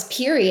about this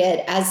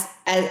period as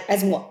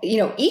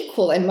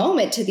equal in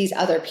moment to these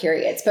other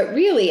periods. But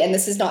really, and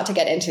this is not to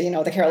get into,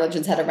 the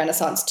Carolingians had a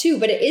Renaissance too,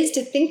 but it is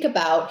to think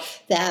about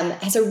them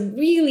as a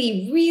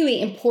really,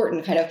 really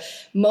important kind of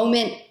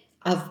moment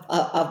of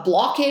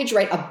blockage,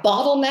 right? A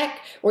bottleneck,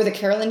 or the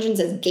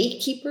Carolingians as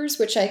gatekeepers,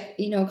 which I,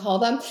 call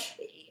them.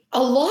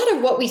 a lot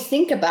of what we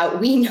think about,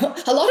 we know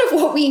a lot of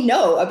what we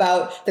know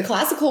about the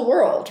classical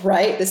world,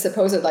 right? The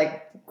supposed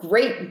like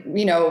great,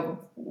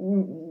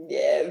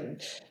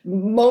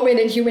 moment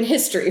in human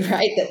history,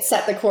 right? That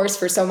set the course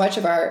for so much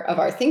of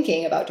our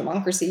thinking about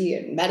democracy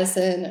and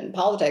medicine and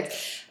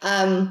politics.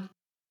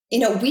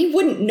 We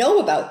wouldn't know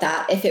about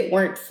that if it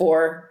weren't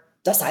for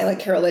the silent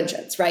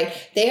Carolingians, right?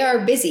 They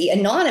are busy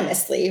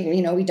anonymously.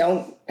 We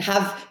don't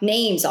have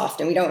names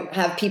often. We don't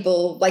have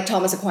people like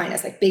Thomas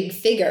Aquinas, like big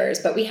figures,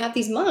 but we have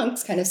these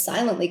monks kind of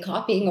silently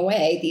copying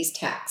away these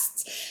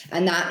texts.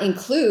 And that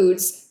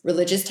includes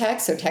religious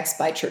texts, so texts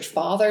by church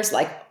fathers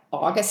like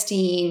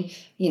Augustine,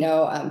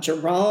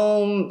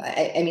 Jerome.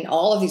 I mean,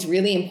 all of these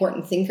really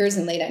important thinkers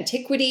in late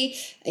antiquity.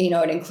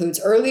 It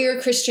includes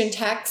earlier Christian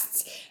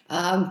texts,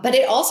 but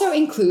it also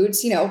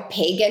includes,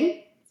 pagan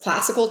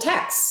classical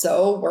texts.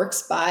 So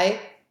works by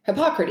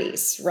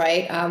Hippocrates,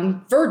 right?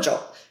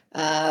 Virgil,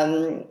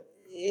 any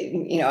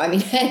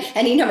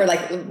number,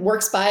 like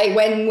works by,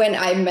 when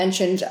I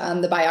mentioned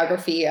the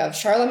biography of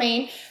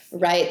Charlemagne,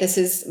 right? This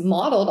is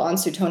modeled on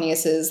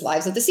Suetonius's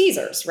Lives of the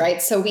Caesars,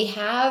 right? So we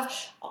have,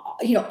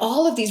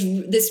 all of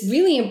this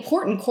really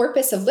important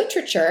corpus of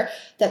literature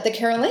that the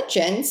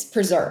Carolingians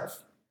preserve,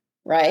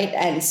 right?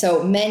 And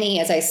so many,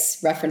 as I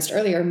referenced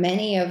earlier,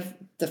 many of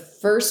the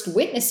first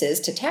witnesses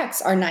to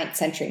texts are 9th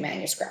century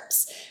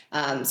manuscripts.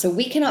 So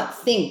we cannot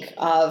think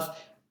of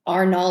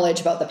our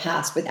knowledge about the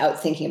past without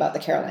thinking about the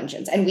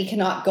Carolingians. And we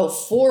cannot go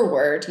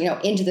forward,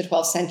 into the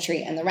 12th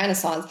century and the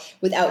Renaissance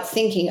without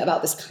thinking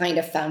about this kind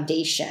of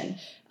foundation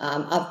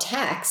of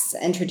texts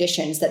and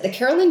traditions that the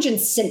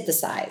Carolingians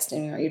synthesized.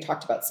 And you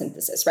talked about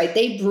synthesis, right?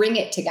 They bring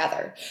it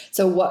together.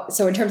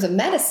 So in terms of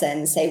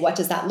medicine, say, what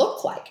does that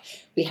look like?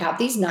 We have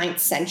these 9th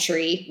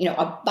century,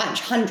 a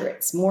bunch,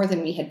 hundreds, more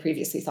than we had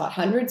previously thought,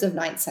 hundreds of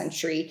 9th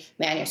century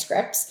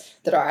manuscripts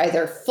that are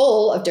either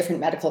full of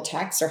different medical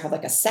texts or have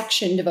like a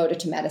section devoted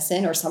to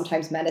medicine, or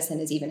sometimes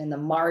medicine is even in the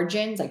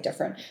margins, like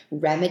different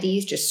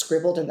remedies just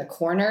scribbled in the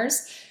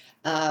corners.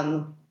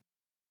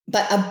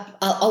 But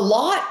a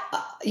lot,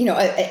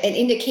 an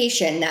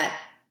indication that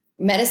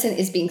medicine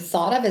is being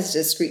thought of as a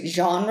discrete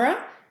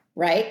genre,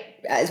 right?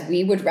 As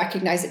we would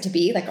recognize it to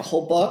be, like a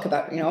whole book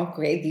about,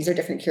 great, these are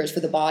different cures for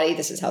the body.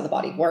 This is how the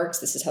body works.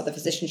 This is how the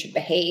physician should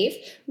behave.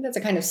 That's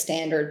a kind of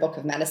standard book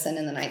of medicine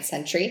in the 9th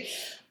century.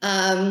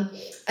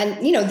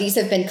 These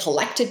have been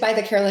collected by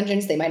the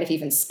Carolingians. They might have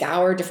even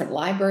scoured different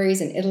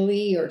libraries in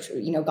Italy, or,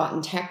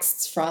 gotten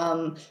texts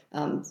from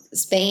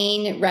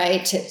Spain,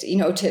 right?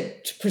 To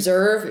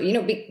preserve,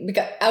 we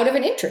got out of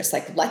an interest,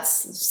 like, let's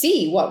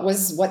see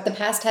what the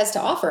past has to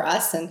offer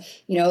us, and,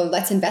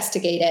 let's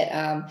investigate it,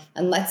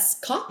 and let's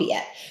copy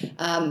it.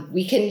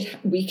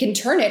 We can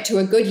turn it to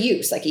a good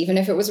use. Like, even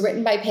if it was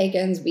written by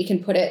pagans, we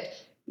can put it,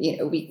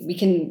 we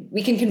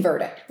can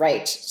convert it,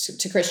 right,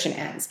 to Christian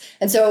ends.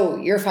 And so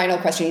your final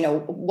question,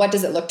 what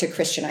does it look to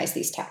Christianize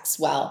these texts?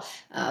 Well,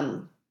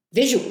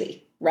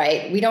 visually,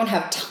 right? We don't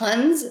have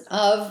tons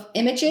of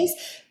images,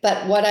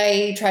 but what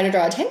I try to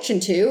draw attention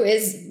to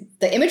is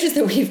the images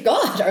that we've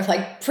got are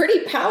like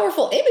pretty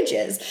powerful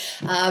images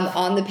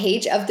on the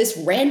page of this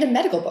random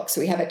medical book.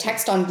 So we have a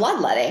text on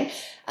bloodletting.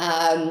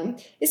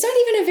 It's not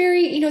even a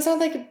very, it's not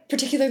like a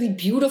particularly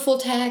beautiful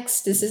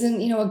text. This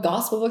isn't, a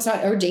gospel book. It's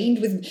not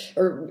ordained with,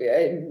 or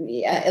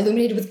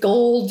illuminated with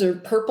gold or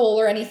purple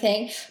or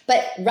anything.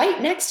 But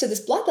right next to this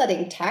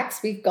bloodletting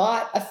text, we've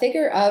got a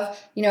figure of,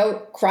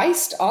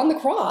 Christ on the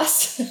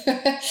cross,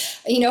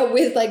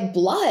 with like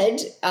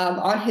blood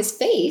on his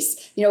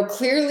face,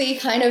 clearly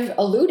kind of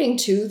alluding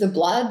to the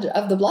blood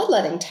of the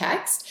bloodletting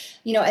text.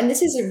 And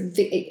this is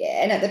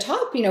and at the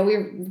top,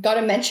 we've got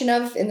a mention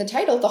of, in the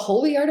title, the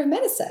holy art of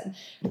medicine.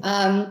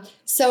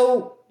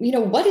 So,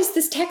 what is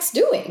this text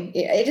doing?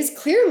 It is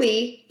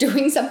clearly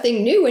doing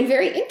something new and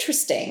very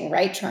interesting,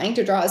 right? Trying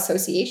to draw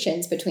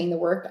associations between the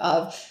work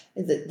of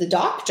the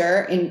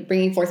doctor in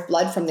bringing forth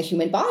blood from the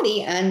human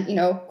body and,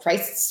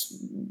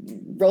 Christ's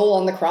role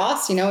on the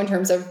cross, in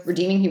terms of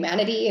redeeming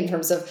humanity, in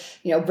terms of,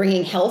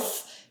 bringing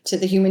health to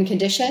the human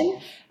condition,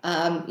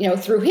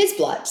 through his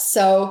blood.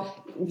 So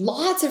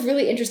lots of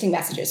really interesting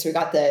messages. So we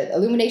got the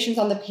illuminations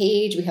on the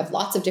page. We have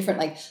lots of different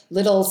like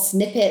little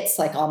snippets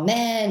like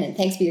amen and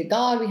thanks be to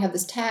God. We have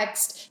this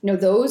text,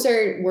 those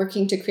are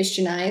working to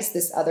Christianize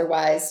this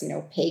otherwise,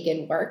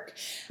 pagan work.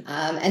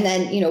 And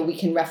then, we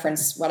can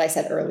reference what I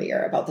said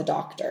earlier about the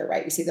doctor,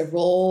 right? We see the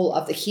role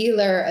of the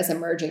healer as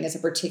emerging as a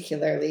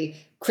particularly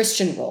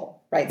Christian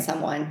role, right?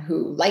 Someone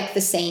who, like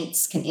the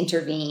saints, can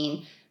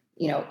intervene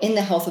in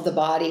the health of the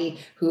body,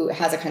 who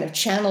has a kind of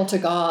channel to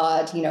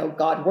God.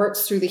 God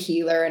works through the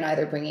healer in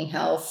either bringing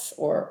health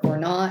or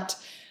not.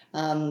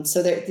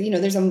 So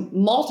there's a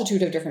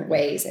multitude of different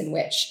ways in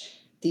which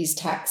these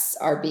texts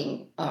are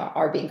being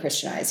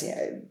Christianized.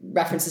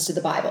 References to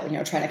the Bible,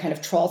 trying to kind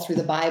of trawl through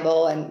the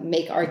Bible and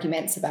make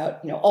arguments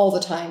about all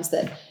the times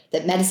that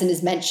medicine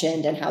is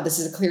mentioned and how this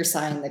is a clear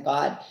sign that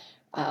God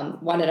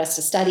wanted us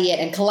to study it,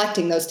 and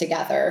collecting those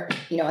together,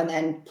 and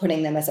then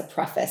putting them as a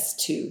preface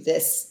to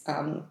this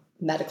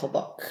medical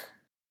book.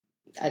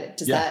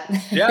 Does Yeah.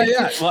 that Yeah,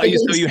 yeah. Well, make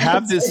so any you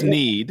have sense? this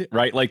need,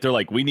 right? Like they're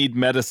like, we need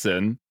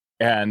medicine,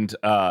 and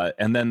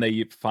then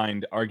they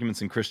find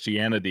arguments in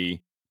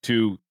Christianity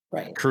to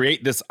Right.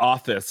 create this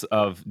office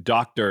of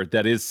doctor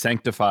that is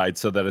sanctified,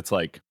 so that it's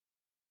like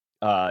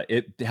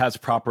it has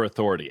proper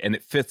authority and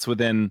it fits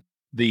within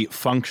the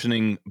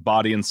functioning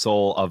body and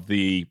soul of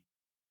the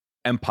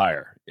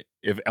empire.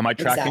 If am I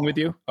tracking with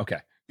Exactly. you? Okay.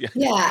 Yeah.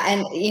 Yeah,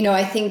 and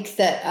I think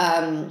that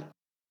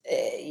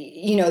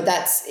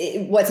that's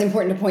what's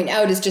important to point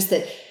out is just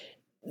that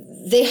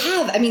they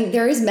have. I mean,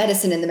 there is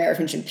medicine in the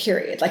Merovingian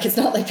period. Like, it's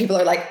not like people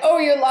are like, "Oh,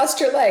 you lost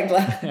your leg.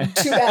 Like,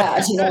 too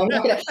bad." I'm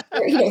not gonna.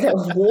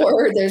 There's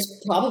war.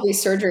 There's probably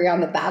surgery on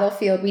the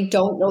battlefield. We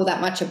don't know that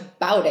much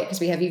about it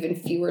because we have even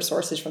fewer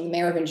sources from the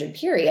Merovingian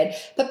period.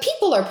 But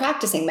people are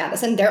practicing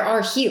medicine. There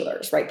are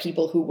healers, right?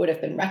 People who would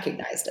have been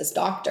recognized as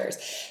doctors.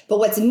 But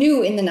what's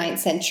new in the ninth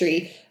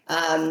century?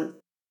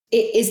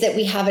 Is that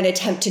we have an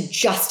attempt to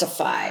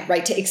justify,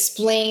 right, to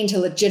explain, to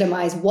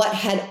legitimize what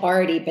had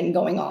already been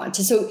going on,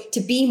 to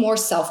be more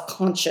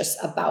self-conscious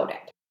about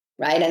it,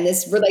 right? And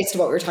this relates to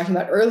what we were talking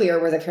about earlier,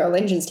 where the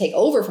Carolingians take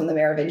over from the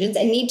Merovingians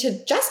and need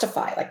to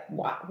justify, like,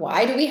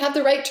 why do we have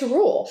the right to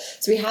rule?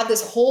 So we have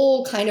this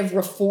whole kind of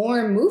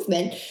reform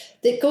movement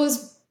that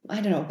goes,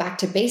 I don't know, back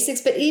to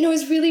basics, but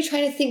is really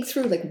trying to think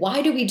through, like,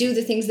 why do we do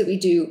the things that we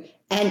do,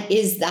 and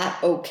is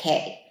that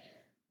okay?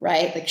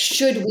 Right? Like,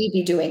 should we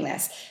be doing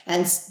this?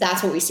 And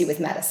that's what we see with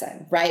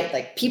medicine, right?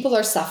 Like, people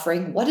are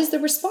suffering. What is the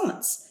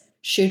response?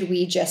 Should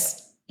we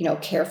just,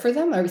 care for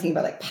them? Are we thinking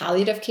about like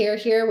palliative care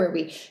here, where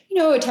we,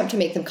 attempt to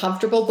make them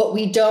comfortable, but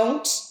we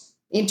don't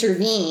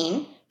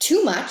intervene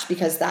too much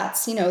because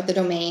that's, the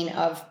domain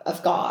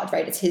of God,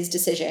 right? It's his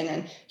decision,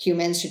 and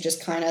humans should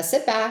just kind of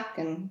sit back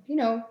and,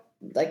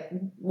 like,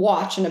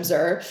 watch and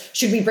observe.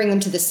 Should we bring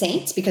them to the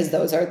saints because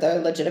those are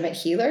the legitimate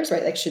healers,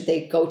 right? Like, should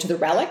they go to the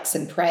relics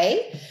and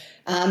pray?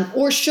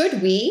 Or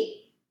should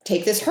we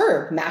take this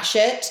herb, mash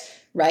it,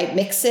 right,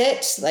 mix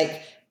it,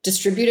 like,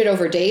 distribute it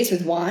over days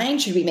with wine?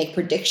 Should we make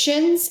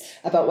predictions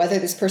about whether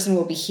this person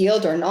will be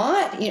healed or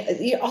not?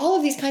 All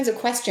of these kinds of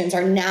questions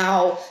are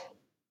now,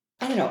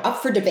 I don't know,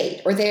 up for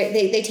debate, or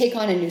they take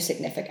on a new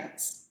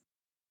significance.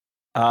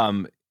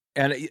 Um,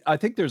 and I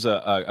think there's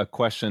a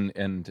question,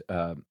 and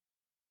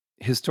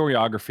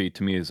historiography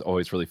to me is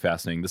always really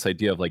fascinating. This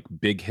idea of like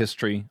big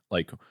history,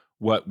 like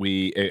what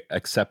we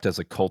accept as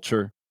a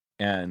culture.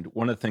 And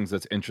one of the things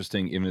that's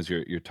interesting, even as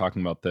you're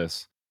talking about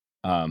this,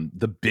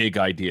 the big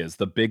ideas,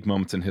 the big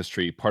moments in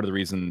history. Part of the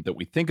reason that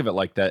we think of it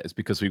like that is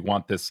because we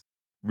want this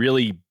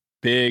really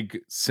big,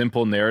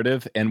 simple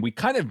narrative, and we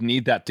kind of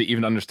need that to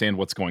even understand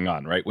what's going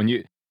on, right?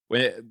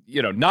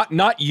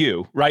 Not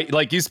you, right?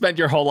 Like, you spent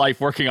your whole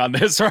life working on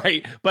this,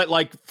 right? But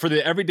like for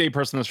the everyday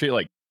person on the street,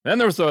 like, then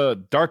there's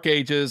the Dark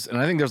Ages, and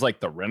I think there's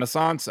like the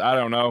Renaissance. I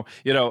don't know,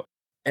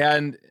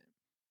 and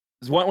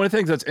one of the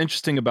things that's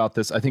interesting about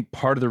this, I think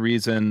part of the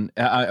reason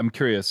I'm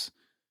curious,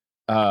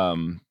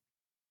 um,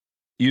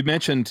 you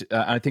mentioned,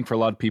 I think for a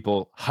lot of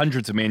people,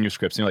 hundreds of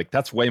manuscripts, and you're like,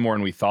 that's way more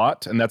than we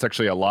thought, and that's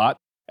actually a lot.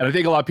 And I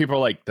think a lot of people are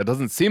like, that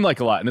doesn't seem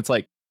like a lot, and it's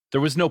like, there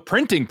was no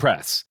printing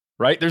press,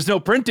 right? There's no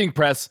printing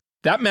press.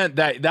 That meant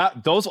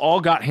that those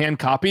all got hand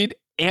copied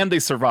and they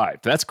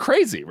survived. That's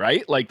crazy,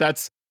 right? Like,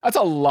 that's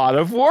a lot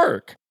of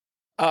work.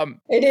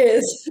 It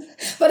is,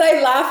 but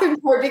I laugh in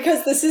part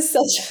because this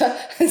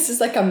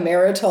is like a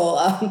marital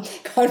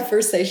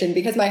conversation,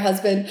 because my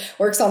husband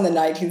works on the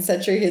 19th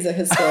century. He's a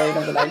historian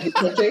of the 19th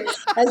century.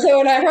 And so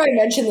whenever I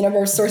mention the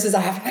number of sources I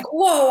have, I'm like,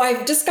 whoa,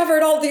 I've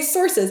discovered all these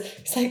sources.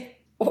 He's like,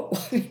 I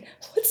mean,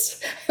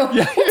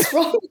 Yeah. what's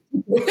wrong with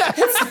you? Yeah.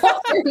 It's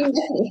not very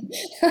many.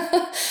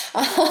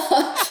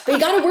 But you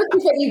got to work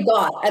with what you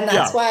got. And Yeah.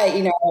 that's why,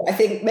 I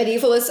think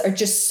medievalists are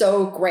just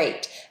so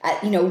great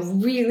at,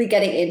 really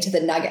getting into the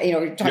nugget.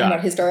 We're talking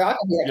about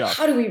historiography. Like, Yeah.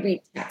 how do we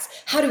read text?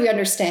 How do we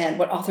understand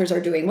what authors are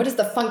doing? What is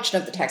the function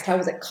of the text? How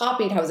was it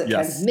copied? How was it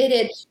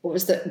transmitted? What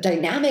was the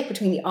dynamic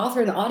between the author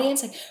and the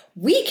audience? Like,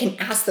 we can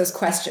ask those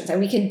questions, and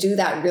we can do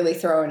that really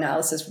thorough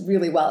analysis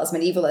really well as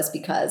medievalists,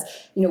 because,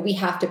 we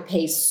have to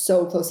pay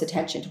so close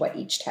attention to what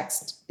each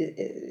text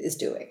is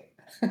doing.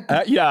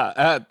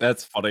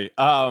 That's funny.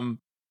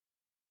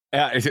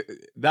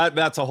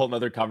 That's a whole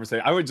nother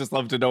conversation. I would just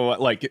love to know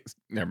what, like,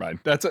 never mind.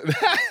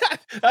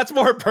 That's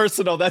more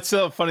personal. That's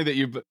so funny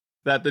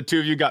that the two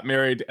of you got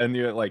married, and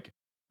you're like,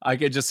 I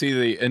could just see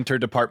the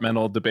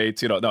interdepartmental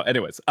debates, No,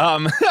 anyways,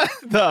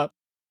 the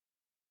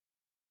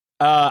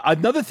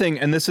another thing,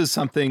 and this is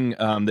something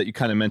that you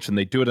kind of mentioned,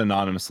 they do it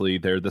anonymously.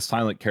 They're the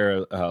silent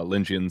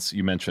Carolingians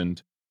you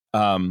mentioned.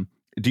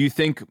 Do you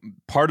think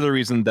part of the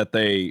reason that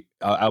they,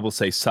 I will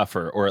say,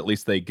 suffer, or at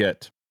least they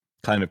get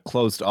kind of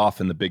closed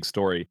off in the big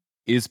story,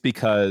 is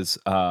because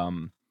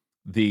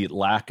the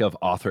lack of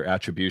author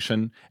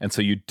attribution, and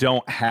so you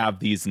don't have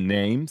these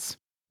names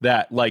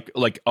that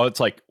oh, it's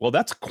like, well,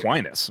 that's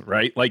Aquinas,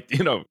 right? Like,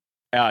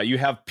 you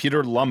have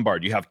Peter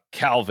Lombard, you have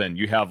Calvin,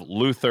 you have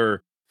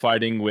Luther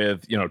fighting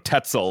with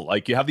Tetzel.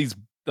 Like, you have these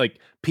like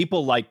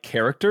people like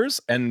characters,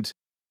 and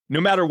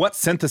no matter what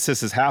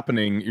synthesis is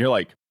happening, you're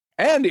like,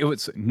 And it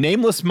was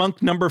nameless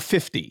monk number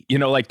 50.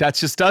 Like that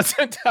just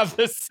doesn't have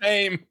the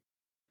same.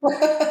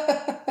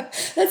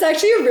 That's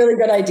actually a really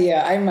good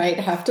idea. I might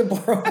have to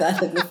borrow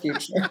that in the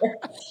future.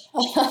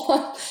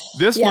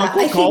 This Yeah, monk I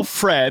will call think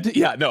Fred.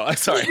 Yeah, no, I'm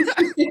sorry.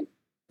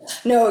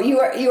 no, you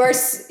are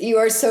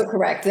so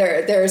correct.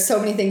 There are so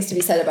many things to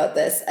be said about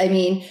this. I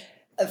mean,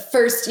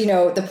 first,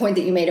 the point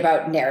that you made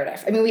about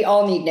narrative. I mean, we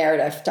all need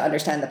narrative to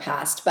understand the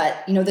past,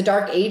 but the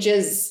Dark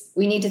Ages,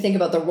 we need to think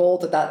about the role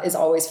that is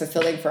always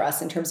fulfilling for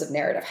us in terms of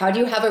narrative. How do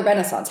you have a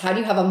Renaissance? How do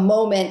you have a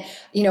moment,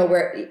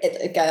 where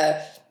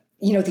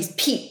these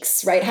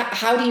peaks, right?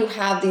 How do you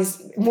have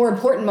these more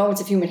important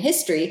moments of human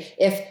history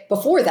if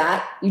before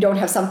that you don't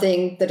have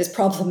something that is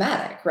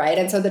problematic, right?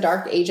 And so the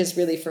Dark Ages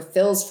really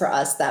fulfills for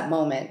us that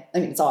moment. I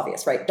mean, it's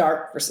obvious, right?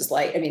 Dark versus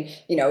light. I mean,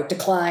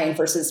 decline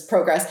versus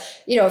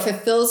progress. It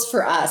fulfills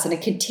for us, and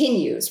it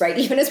continues, right?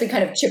 Even as we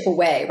kind of chip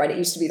away, right? It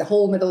used to be the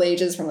whole Middle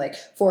Ages from like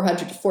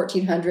 400 to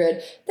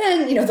 1400.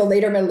 Then, the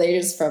later Middle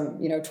Ages from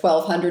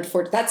 1200 to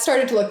 14. That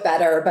started to look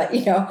better, but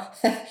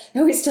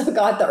we still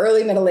got the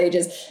early Middle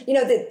Ages.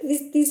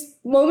 These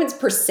moments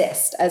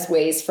persist as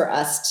ways for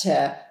us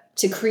to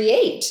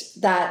create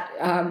that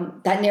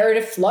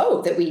narrative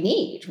flow that we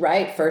need,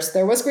 right? First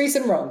there was Greece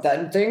and Rome,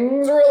 then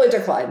things really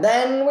declined,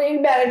 then we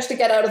managed to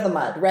get out of the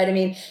mud, right? I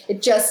mean,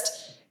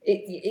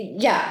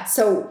 yeah.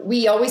 So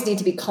we always need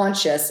to be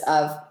conscious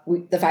of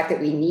the fact that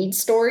we need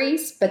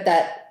stories, but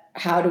that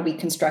how do we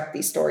construct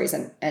these stories,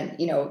 and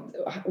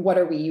what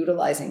are we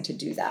utilizing to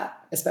do that?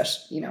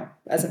 Especially,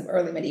 as an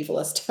early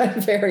medievalist,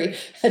 I'm very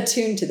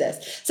attuned to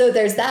this. So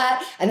there's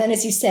that. And then,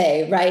 as you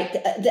say, right,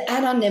 the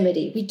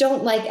anonymity, we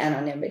don't like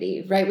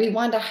anonymity, right? We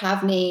want to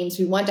have names,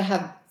 we want to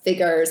have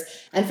figures.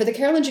 And for the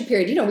Carolingian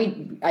period,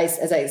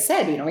 as I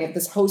said, we have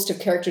this host of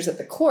characters at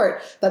the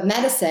court, but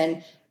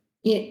medicine,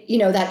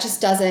 that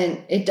just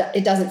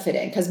it doesn't fit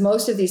in, because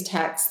most of these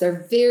texts,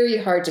 they're very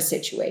hard to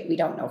situate. We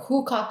don't know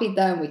who copied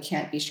them. We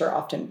can't be sure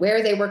often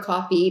where they were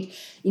copied.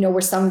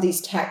 Were some of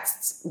these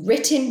texts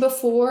written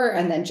before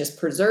and then just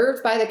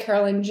preserved by the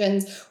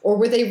Carolingians, or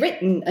were they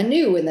written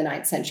anew in the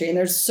 9th century? And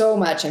there's so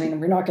much, I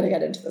mean, we're not going to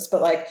get into this,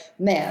 but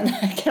man,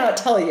 I cannot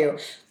tell you,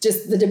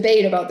 just the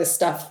debate about this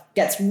stuff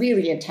gets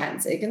really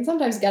intense. It can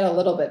sometimes get a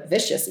little bit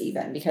vicious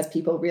even, because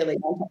people really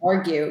want to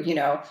argue,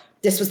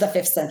 this was the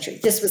 5th century,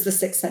 this was the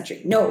 6th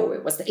century, no,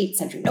 it was the 8th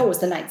century, no, it was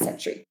the 9th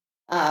century.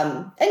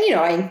 And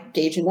I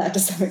engage in that to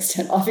some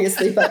extent,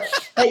 obviously, but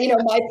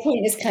my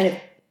point is kind of,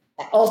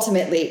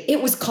 ultimately,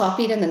 it was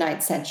copied in the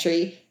 9th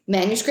century.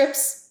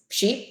 Manuscripts,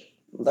 sheep,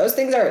 those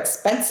things are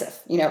expensive.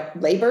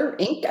 Labor,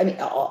 ink. I mean,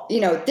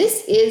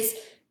 this is,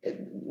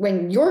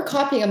 when you're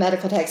copying a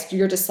medical text,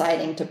 you're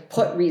deciding to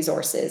put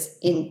resources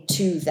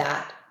into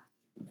that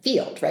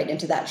field, right,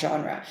 into that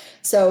genre.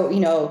 So,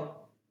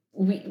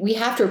 we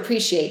have to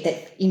appreciate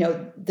that,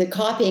 the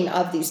copying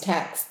of these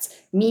texts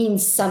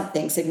means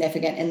something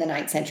significant in the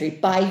 9th century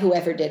by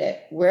whoever did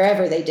it,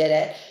 wherever they did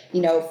it,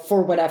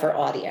 for whatever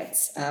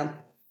audience.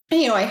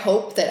 I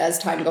hope that as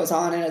time goes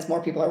on and as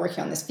more people are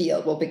working on this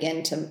field, we'll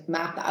begin to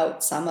map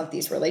out some of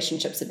these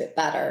relationships a bit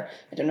better.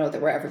 I don't know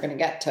that we're ever going to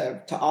get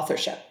to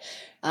authorship.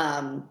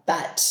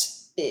 But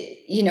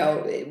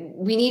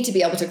we need to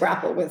be able to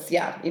grapple with,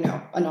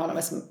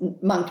 anonymous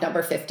monk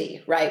number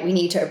 50, right? We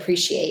need to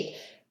appreciate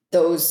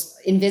those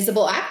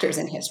invisible actors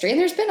in history. And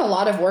there's been a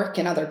lot of work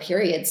in other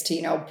periods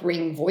to,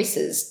 bring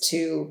voices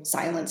to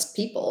silenced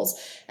peoples.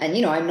 And,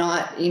 I'm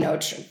not,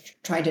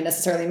 trying to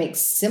necessarily make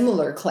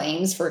similar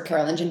claims for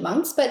Carolingian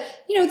monks, but,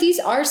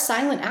 these are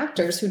silent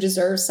actors who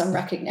deserve some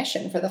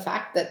recognition for the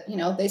fact that,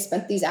 they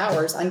spent these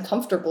hours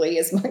uncomfortably,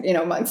 as,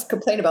 monks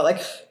complain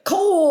about,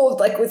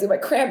 cold, with my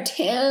cramped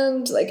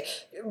hand,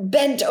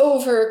 bent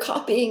over,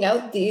 copying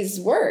out these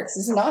works.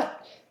 It's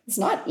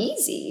not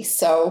easy.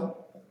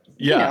 So,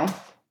 Yeah.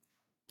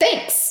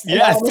 Thanks.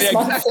 Yes,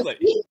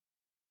 exactly.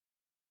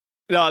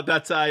 No,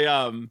 that's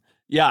my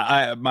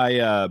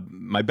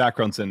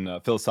background's in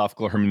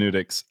philosophical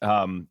hermeneutics,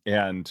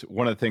 and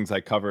one of the things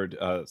I covered,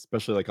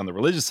 especially on the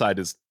religious side,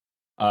 is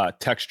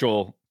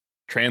textual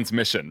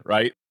transmission,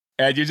 right?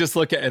 And you just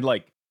look at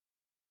and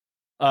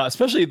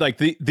especially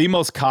the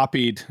most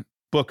copied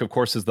book, of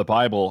course, is the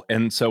Bible.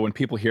 And so when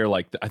people hear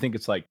I think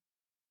it's oh,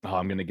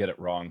 I'm going to get it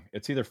wrong.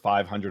 It's either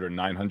 500 or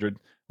 900,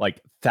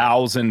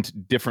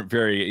 1,000 different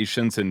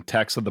variations in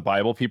text of the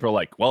Bible. People are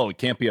like, well, it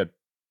can't be a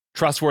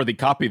trustworthy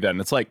copy then.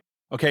 It's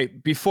okay,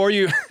 before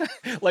you,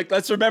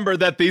 let's remember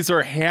that these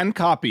are hand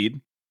copied,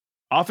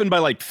 often by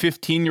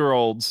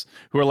 15-year-olds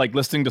who are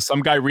listening to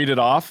some guy read it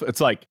off.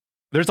 It's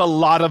there's a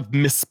lot of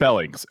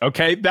misspellings.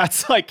 Okay.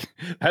 That's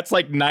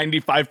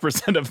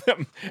 95% of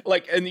them.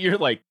 And you're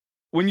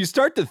when you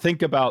start to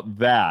think about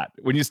that,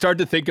 when you start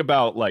to think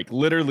about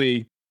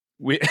literally,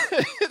 we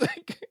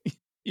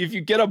if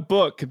you get a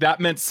book, that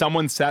meant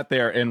someone sat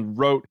there and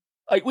wrote.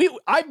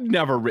 I've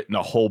never written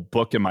a whole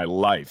book in my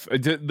life.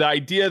 The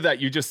idea that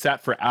you just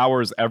sat for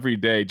hours every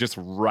day just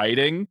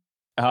writing,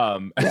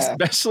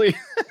 especially.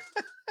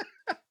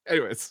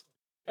 Anyways,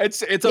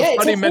 it's a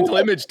funny mental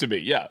image to me.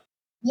 Yeah.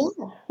 Yeah.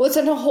 Well, it's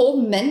a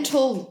whole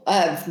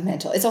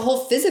it's a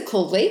whole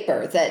physical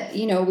labor that,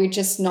 we're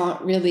just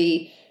not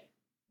really,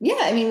 yeah,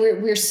 I mean,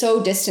 we're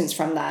so distanced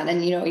from that.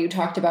 And, you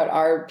talked about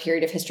our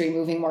period of history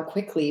moving more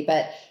quickly,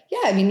 but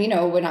yeah, I mean,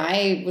 when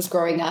I was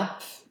growing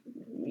up,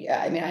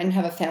 yeah, I mean, I didn't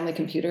have a family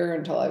computer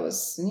until I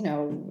was,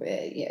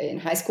 in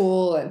high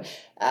school. And,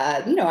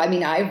 I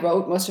mean, I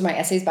wrote most of my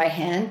essays by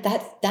hand.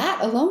 That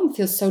alone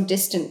feels so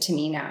distant to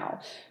me now.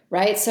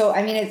 Right. So,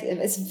 I mean,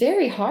 it's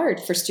very hard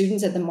for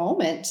students at the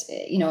moment,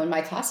 in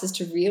my classes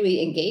to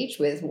really engage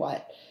with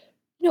what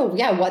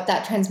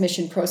that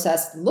transmission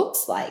process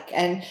looks like.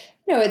 And,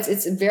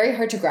 it's very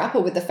hard to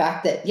grapple with the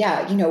fact that,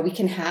 yeah, we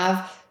can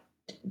have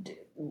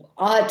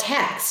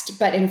text,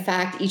 but in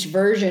fact, each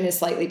version is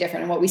slightly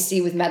different. And what we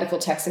see with medical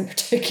text in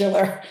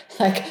particular,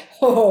 like,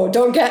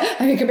 I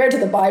mean, compared to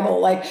the Bible,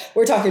 like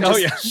we're talking Oh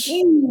just yeah.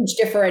 huge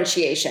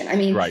differentiation. I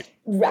mean, Right.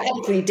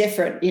 radically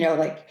different,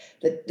 like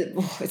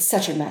it's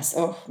such a mess.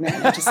 Oh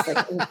man, I just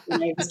like,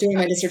 when I was doing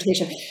my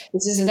dissertation,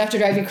 this is enough to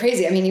drive you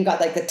crazy. I mean, you've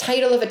got like the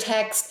title of a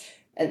text,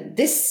 and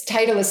this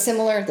title is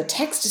similar, the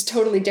text is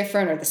totally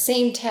different, or the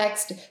same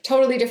text,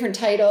 totally different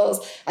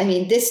titles. I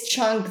mean, this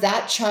chunk,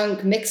 that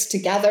chunk mixed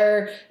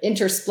together,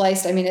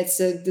 interspliced. I mean,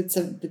 it's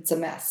a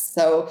mess.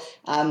 So,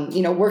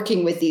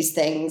 working with these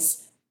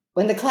things,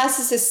 when the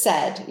classicist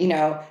said,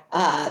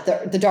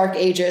 the Dark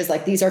Ages,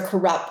 like these are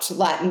corrupt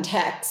Latin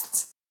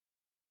texts,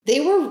 they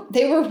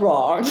were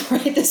wrong,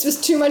 right? This was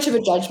too much of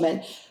a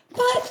judgment.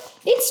 But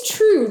it's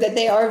true that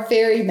they are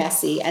very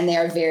messy and they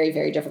are very,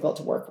 very difficult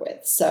to work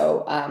with.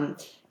 So,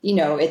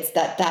 it's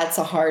that's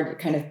a hard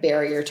kind of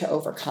barrier to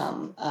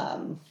overcome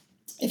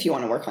if you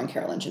want to work on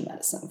Carolingian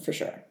medicine, for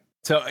sure.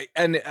 So,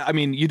 and I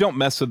mean, you don't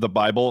mess with the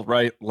Bible,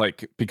 right?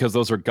 Like, because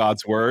those are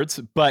God's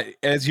words. But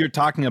as you're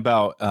talking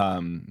about,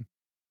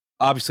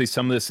 obviously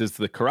some of this is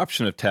the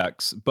corruption of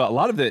texts, but a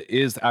lot of it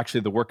is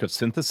actually the work of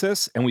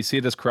synthesis. And we see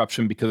it as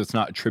corruption because it's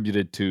not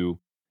attributed to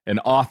an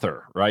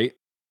author, right?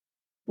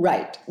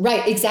 Right,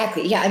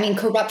 exactly. Yeah, I mean,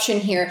 corruption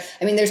here.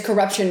 I mean, there's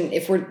corruption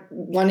if we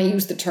want to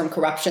use the term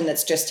corruption.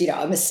 That's just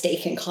a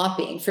mistake in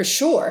copying, for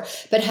sure.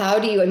 But how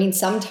do you? I mean,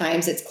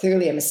 sometimes it's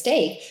clearly a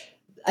mistake.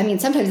 I mean,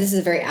 sometimes this is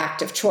a very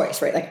active choice,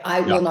 right? Like, I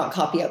Yeah. will not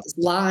copy out this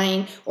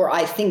line, or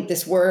I think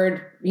this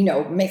word,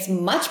 makes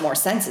much more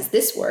sense as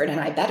this word, and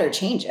I better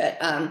change it.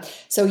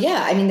 So,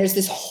 yeah, I mean, there's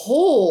this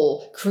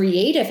whole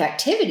creative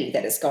activity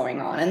that is going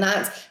on. And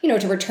that's,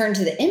 to return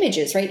to the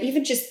images, right?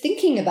 Even just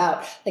thinking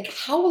about, like,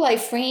 how will I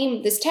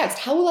frame this text?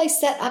 How will I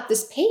set up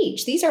this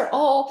page? These are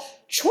all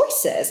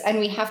choices. And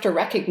we have to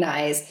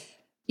recognize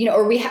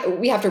or we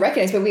have to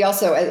recognize, but we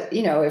also,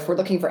 if we're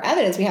looking for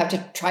evidence, we have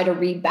to try to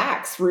read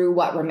back through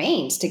what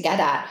remains to get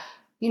at,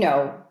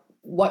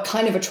 what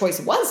kind of a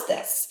choice was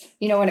this,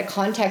 in a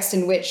context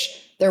in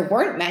which there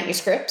weren't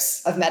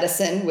manuscripts of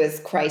medicine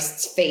with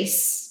Christ's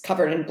face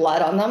covered in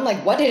blood on them.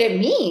 Like, what did it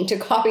mean to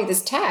copy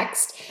this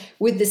text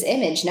with this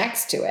image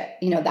next to it?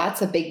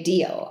 That's a big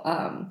deal.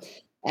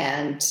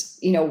 And,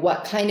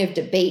 what kind of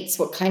debates,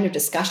 what kind of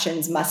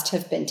discussions must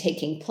have been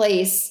taking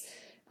place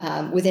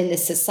within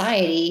this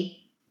society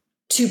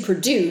to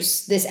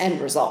produce this end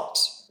result,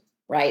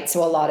 right?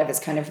 So a lot of it's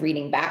kind of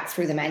reading back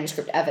through the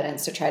manuscript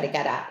evidence to try to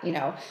get at,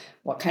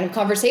 what kind of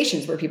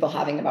conversations were people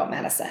having about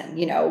medicine?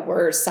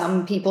 Were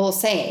some people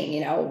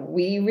saying,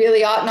 we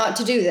really ought not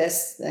to do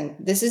this, and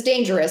this is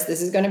dangerous,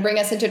 this is going to bring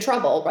us into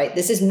trouble, right?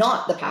 This is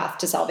not the path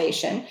to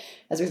salvation,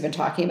 as we've been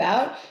talking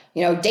about.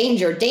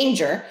 Danger,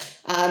 danger,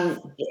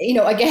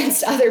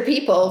 against other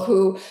people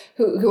who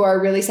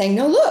are really saying,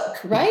 no, look,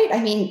 right?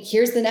 I mean,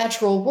 here's the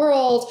natural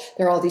world.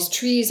 There are all these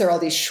trees, there are all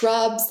these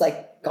shrubs.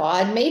 Like,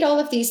 God made all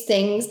of these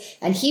things,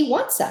 and He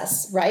wants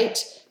us, right,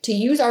 to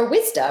use our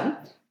wisdom.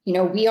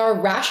 We are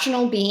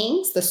rational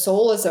beings. The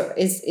soul is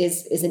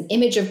an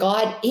image of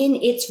God in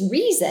its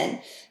reason,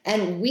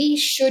 and we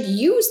should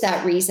use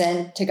that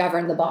reason to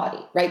govern the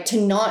body, right?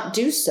 To not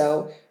do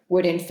so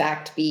would, in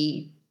fact,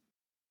 be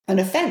an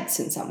offense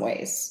in some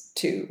ways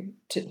to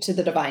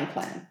the divine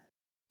plan.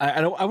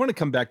 I want to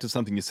come back to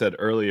something you said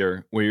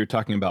earlier where you're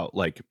talking about,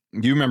 like,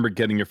 you remember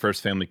getting your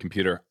first family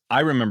computer.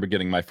 I remember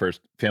getting my first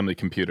family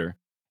computer.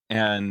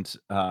 And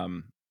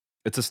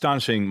it's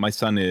astonishing. My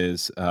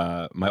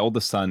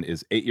oldest son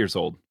is 8 years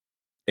old,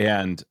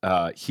 and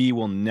he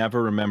will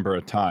never remember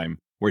a time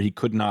where he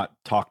could not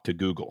talk to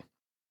Google.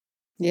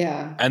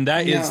 Yeah, And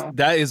I know.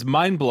 that is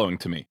mind blowing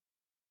to me.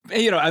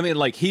 I mean,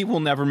 like, he will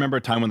never remember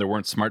a time when there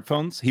weren't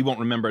smartphones. He won't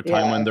remember a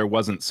time when Yeah, there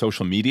wasn't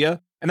social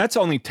media. And that's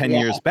only 10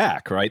 yeah. years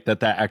back, right?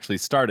 That actually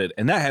started.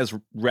 And that has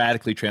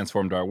radically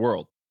transformed our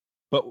world.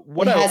 But It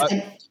what has.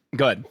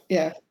 go ahead.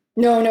 Yeah.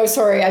 No, no,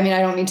 sorry. I mean,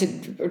 I don't mean to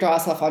draw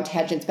us off on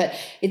tangents, but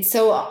it's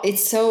so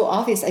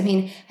obvious. I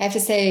mean, I have to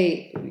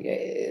say,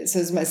 so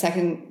this is my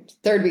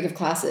third week of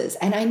classes,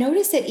 and I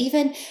noticed that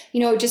even,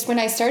 just when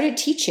I started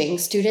teaching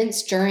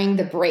students during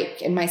the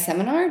break in my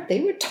seminar,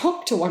 they would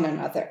talk to one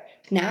another.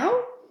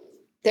 Now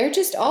they're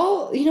just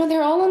all,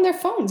 they're all on their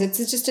phones. It's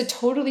just a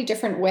totally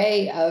different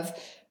way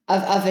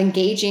of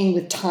engaging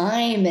with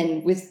time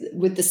and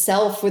with the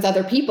self, with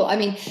other people. I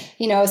mean,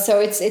 so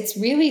it's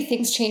really,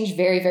 things change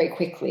very, very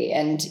quickly.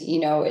 And,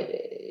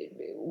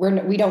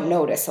 we don't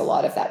notice a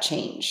lot of that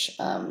change,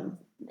 in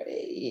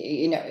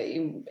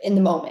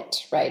the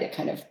moment, right? It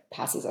kind of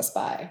passes us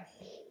by.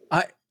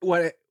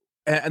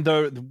 And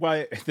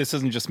why this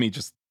isn't just me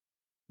just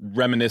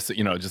reminiscent,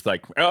 just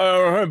like,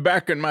 oh,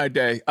 back in my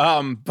day.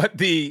 But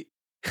the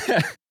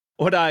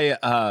what I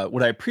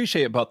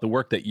appreciate about the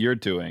work that you're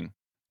doing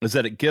is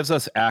that it gives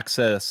us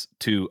access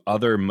to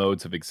other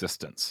modes of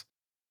existence.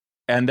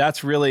 And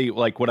that's really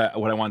like what I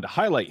wanted to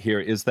highlight here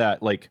is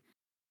that like,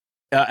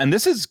 and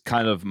this is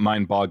kind of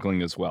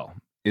mind-boggling as well,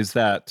 is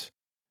that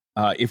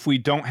if we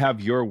don't have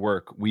your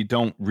work, we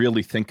don't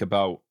really think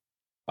about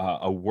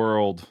a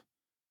world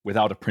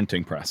without a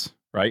printing press,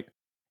 right?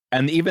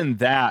 And even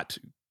that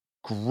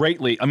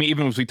greatly, I mean,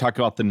 even as we talk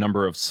about the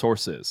number of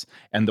sources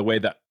and the way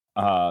that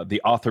the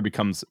author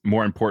becomes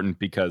more important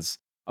because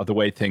of the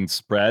way things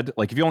spread.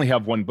 Like if you only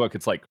have one book,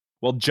 it's like,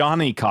 well,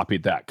 Johnny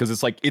copied that because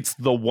it's like it's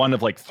the one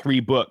of like 3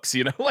 books,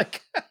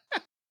 like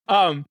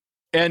and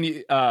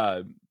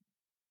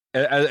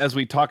as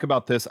we talk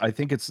about this, I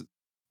think it's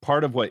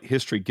part of what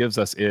history gives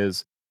us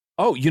is,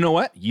 oh, you know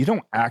what? You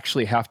don't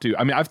actually have to.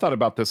 I mean, I've thought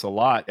about this a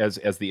lot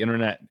as the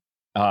internet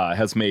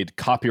has made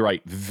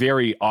copyright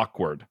very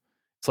awkward.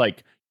 It's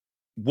like,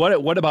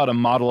 what about a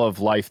model of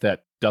life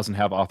that doesn't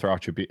have author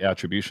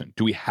attribution?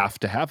 Do we have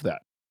to have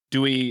that?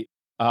 Do we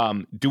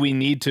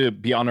need to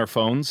be on our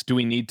phones? Do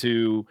we need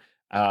to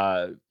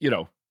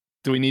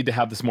do we need to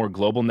have this more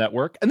global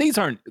network? And these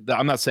aren't,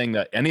 I'm not saying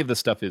that any of this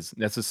stuff is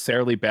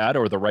necessarily bad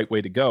or the right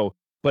way to go,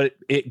 but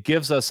it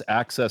gives us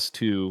access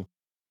to,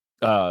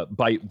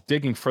 by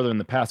digging further in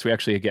the past, we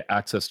actually get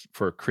access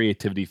for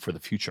creativity for the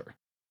future.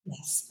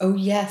 Yes. Oh,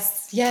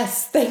 yes.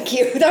 Yes. Thank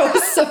you. That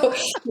was so,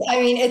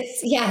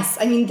 yes.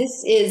 I mean,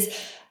 this is,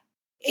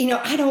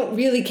 I don't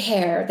really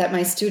care that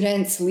my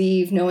students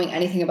leave knowing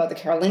anything about the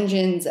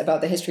Carolingians,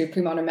 about the history of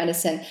pre-modern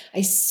medicine.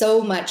 I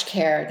so much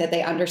care that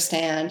they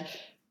understand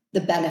the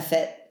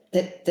benefit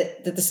that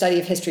the study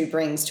of history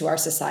brings to our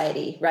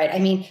society, right? I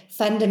mean,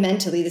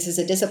 fundamentally, this is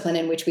a discipline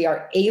in which we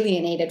are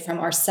alienated from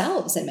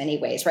ourselves in many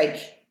ways,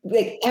 right?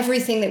 Like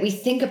everything that we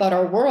think about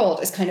our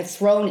world is kind of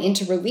thrown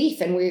into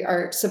relief, and we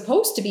are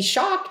supposed to be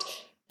shocked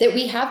that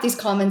we have these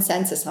common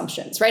sense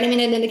assumptions, right? I mean,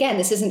 and again,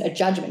 this isn't a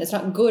judgment. It's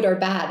not good or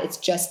bad. It's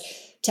just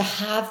to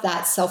have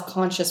that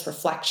self-conscious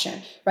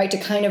reflection, right? To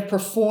kind of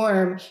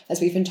perform,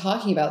 as we've been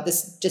talking about,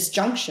 this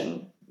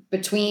disjunction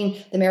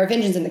between the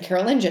Merovingians and the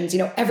Carolingians.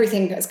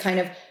 Everything is kind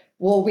of,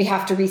 well, we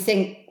have to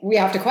rethink, we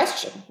have to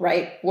question,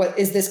 right? What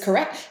is this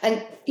correct?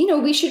 And,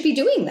 we should be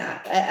doing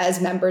that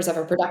as members of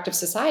a productive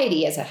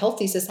society, as a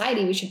healthy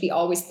society. We should be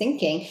always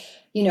thinking,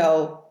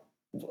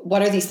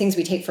 what are these things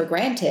we take for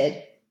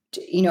granted,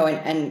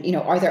 and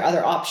are there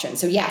other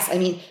options? So yes, I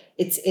mean,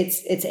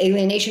 it's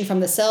alienation from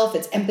the self,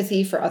 it's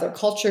empathy for other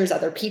cultures,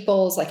 other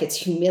peoples, like it's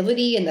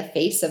humility in the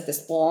face of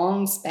this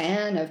long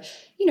span of,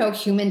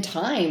 human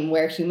time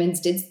where humans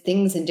did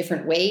things in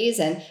different ways,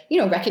 and,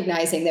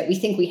 recognizing that we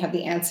think we have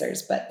the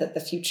answers, but that the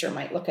future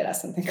might look at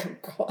us and think, oh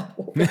God,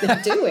 what were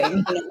they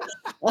doing?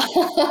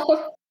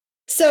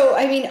 So,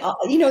 I mean,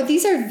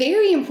 these are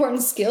very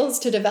important skills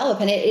to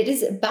develop. And it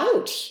is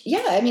about,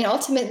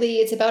 ultimately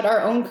it's about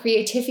our own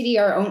creativity,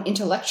 our own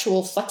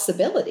intellectual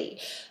flexibility.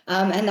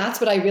 And that's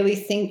what I really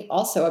think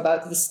also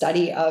about the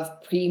study of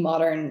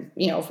pre-modern,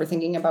 if we're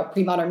thinking about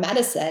pre-modern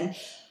medicine,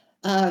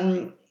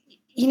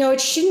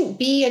 it shouldn't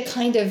be a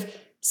kind of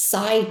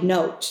side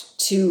note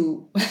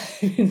to,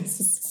 this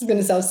is going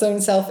to sound so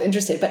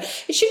self-interested, but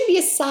it shouldn't be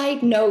a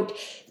side note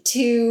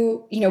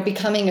to,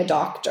 becoming a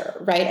doctor,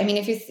 right? I mean,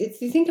 if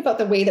you think about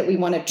the way that we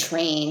want to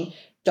train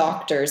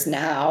doctors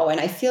now, and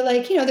I feel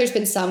like, there's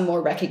been some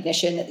more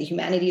recognition that the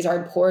humanities are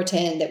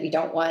important, that we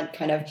don't want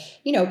kind of,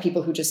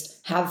 people who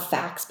just have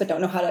facts but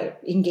don't know how to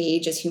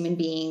engage as human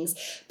beings.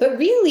 But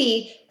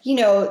really,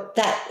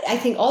 that I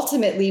think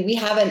ultimately we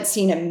haven't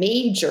seen a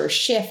major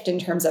shift in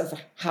terms of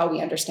how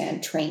we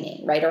understand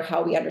training, right? Or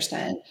how we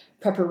understand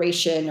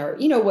preparation, or,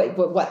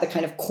 what the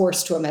kind of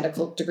course to a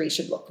medical degree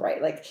should look,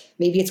 right? Like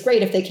maybe it's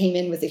great if they came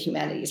in with the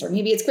humanities, or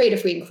maybe it's great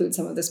if we include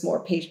some of this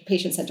more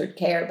patient-centered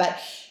care, but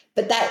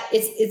that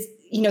it's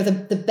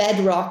the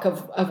bedrock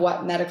of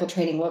what medical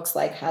training looks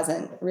like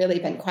hasn't really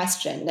been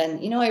questioned.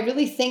 And, I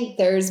really think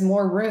there's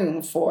more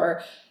room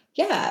for,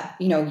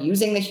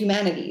 using the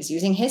humanities,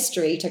 using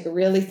history to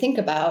really think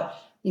about,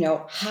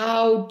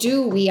 how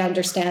do we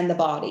understand the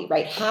body,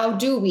 right? How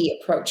do we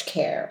approach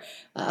care?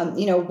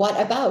 What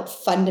about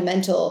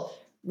fundamental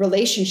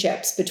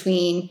relationships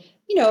between,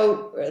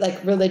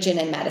 like religion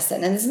and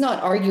medicine? And this is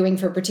not arguing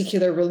for a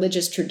particular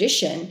religious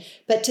tradition,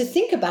 but to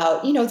think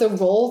about, the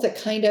role that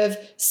kind of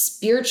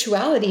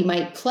spirituality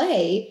might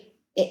play,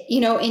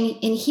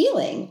 in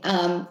healing,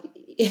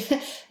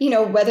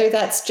 whether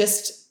that's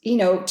just,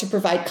 to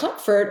provide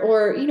comfort,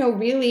 or,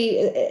 really,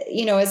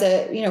 as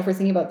if we're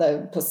thinking about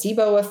the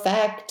placebo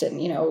effect and,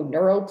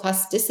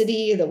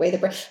 neuroplasticity, the way the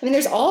brain, I mean,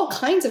 there's all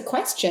kinds of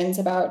questions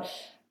about,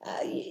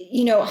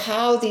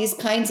 how these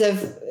kinds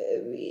of,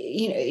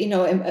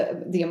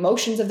 the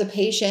emotions of the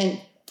patient,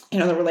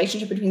 the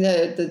relationship between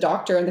the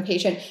doctor and the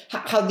patient,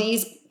 how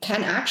these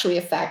can actually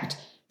affect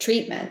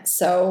treatment.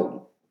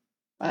 So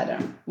I don't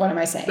know. What am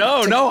I saying?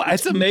 No,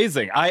 it's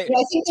amazing. I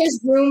think there's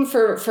room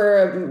for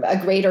a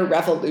greater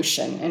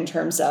revolution in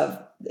terms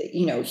of,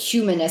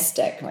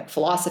 humanistic, like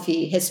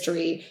philosophy,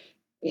 history,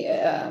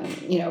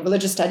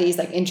 religious studies,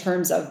 like in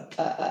terms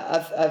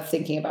of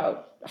thinking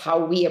about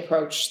how we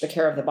approach the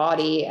care of the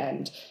body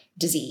and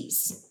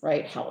disease,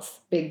 right?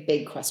 Health,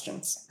 big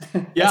questions.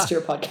 Yeah. That's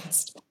your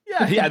podcast.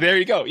 Yeah. There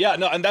you go. Yeah,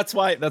 no, and that's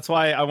why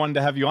I wanted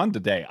to have you on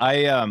today.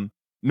 I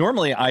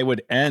normally I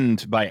would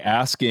end by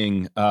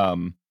asking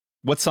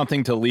what's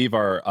something to leave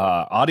our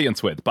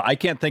audience with, but I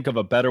can't think of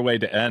a better way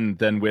to end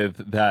than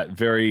with that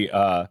very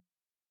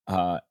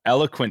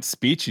eloquent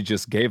speech you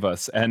just gave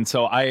us. And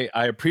so I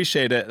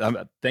appreciate it.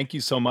 Thank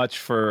you so much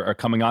for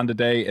coming on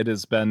today. It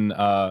has been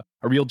a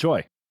real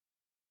joy.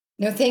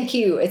 No, thank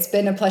you. It's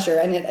been a pleasure.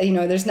 And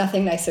there's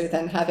nothing nicer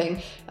than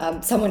having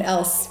someone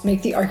else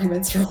make the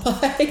arguments for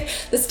why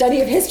the study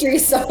of history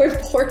is so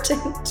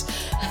important.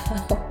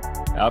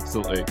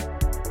 Absolutely.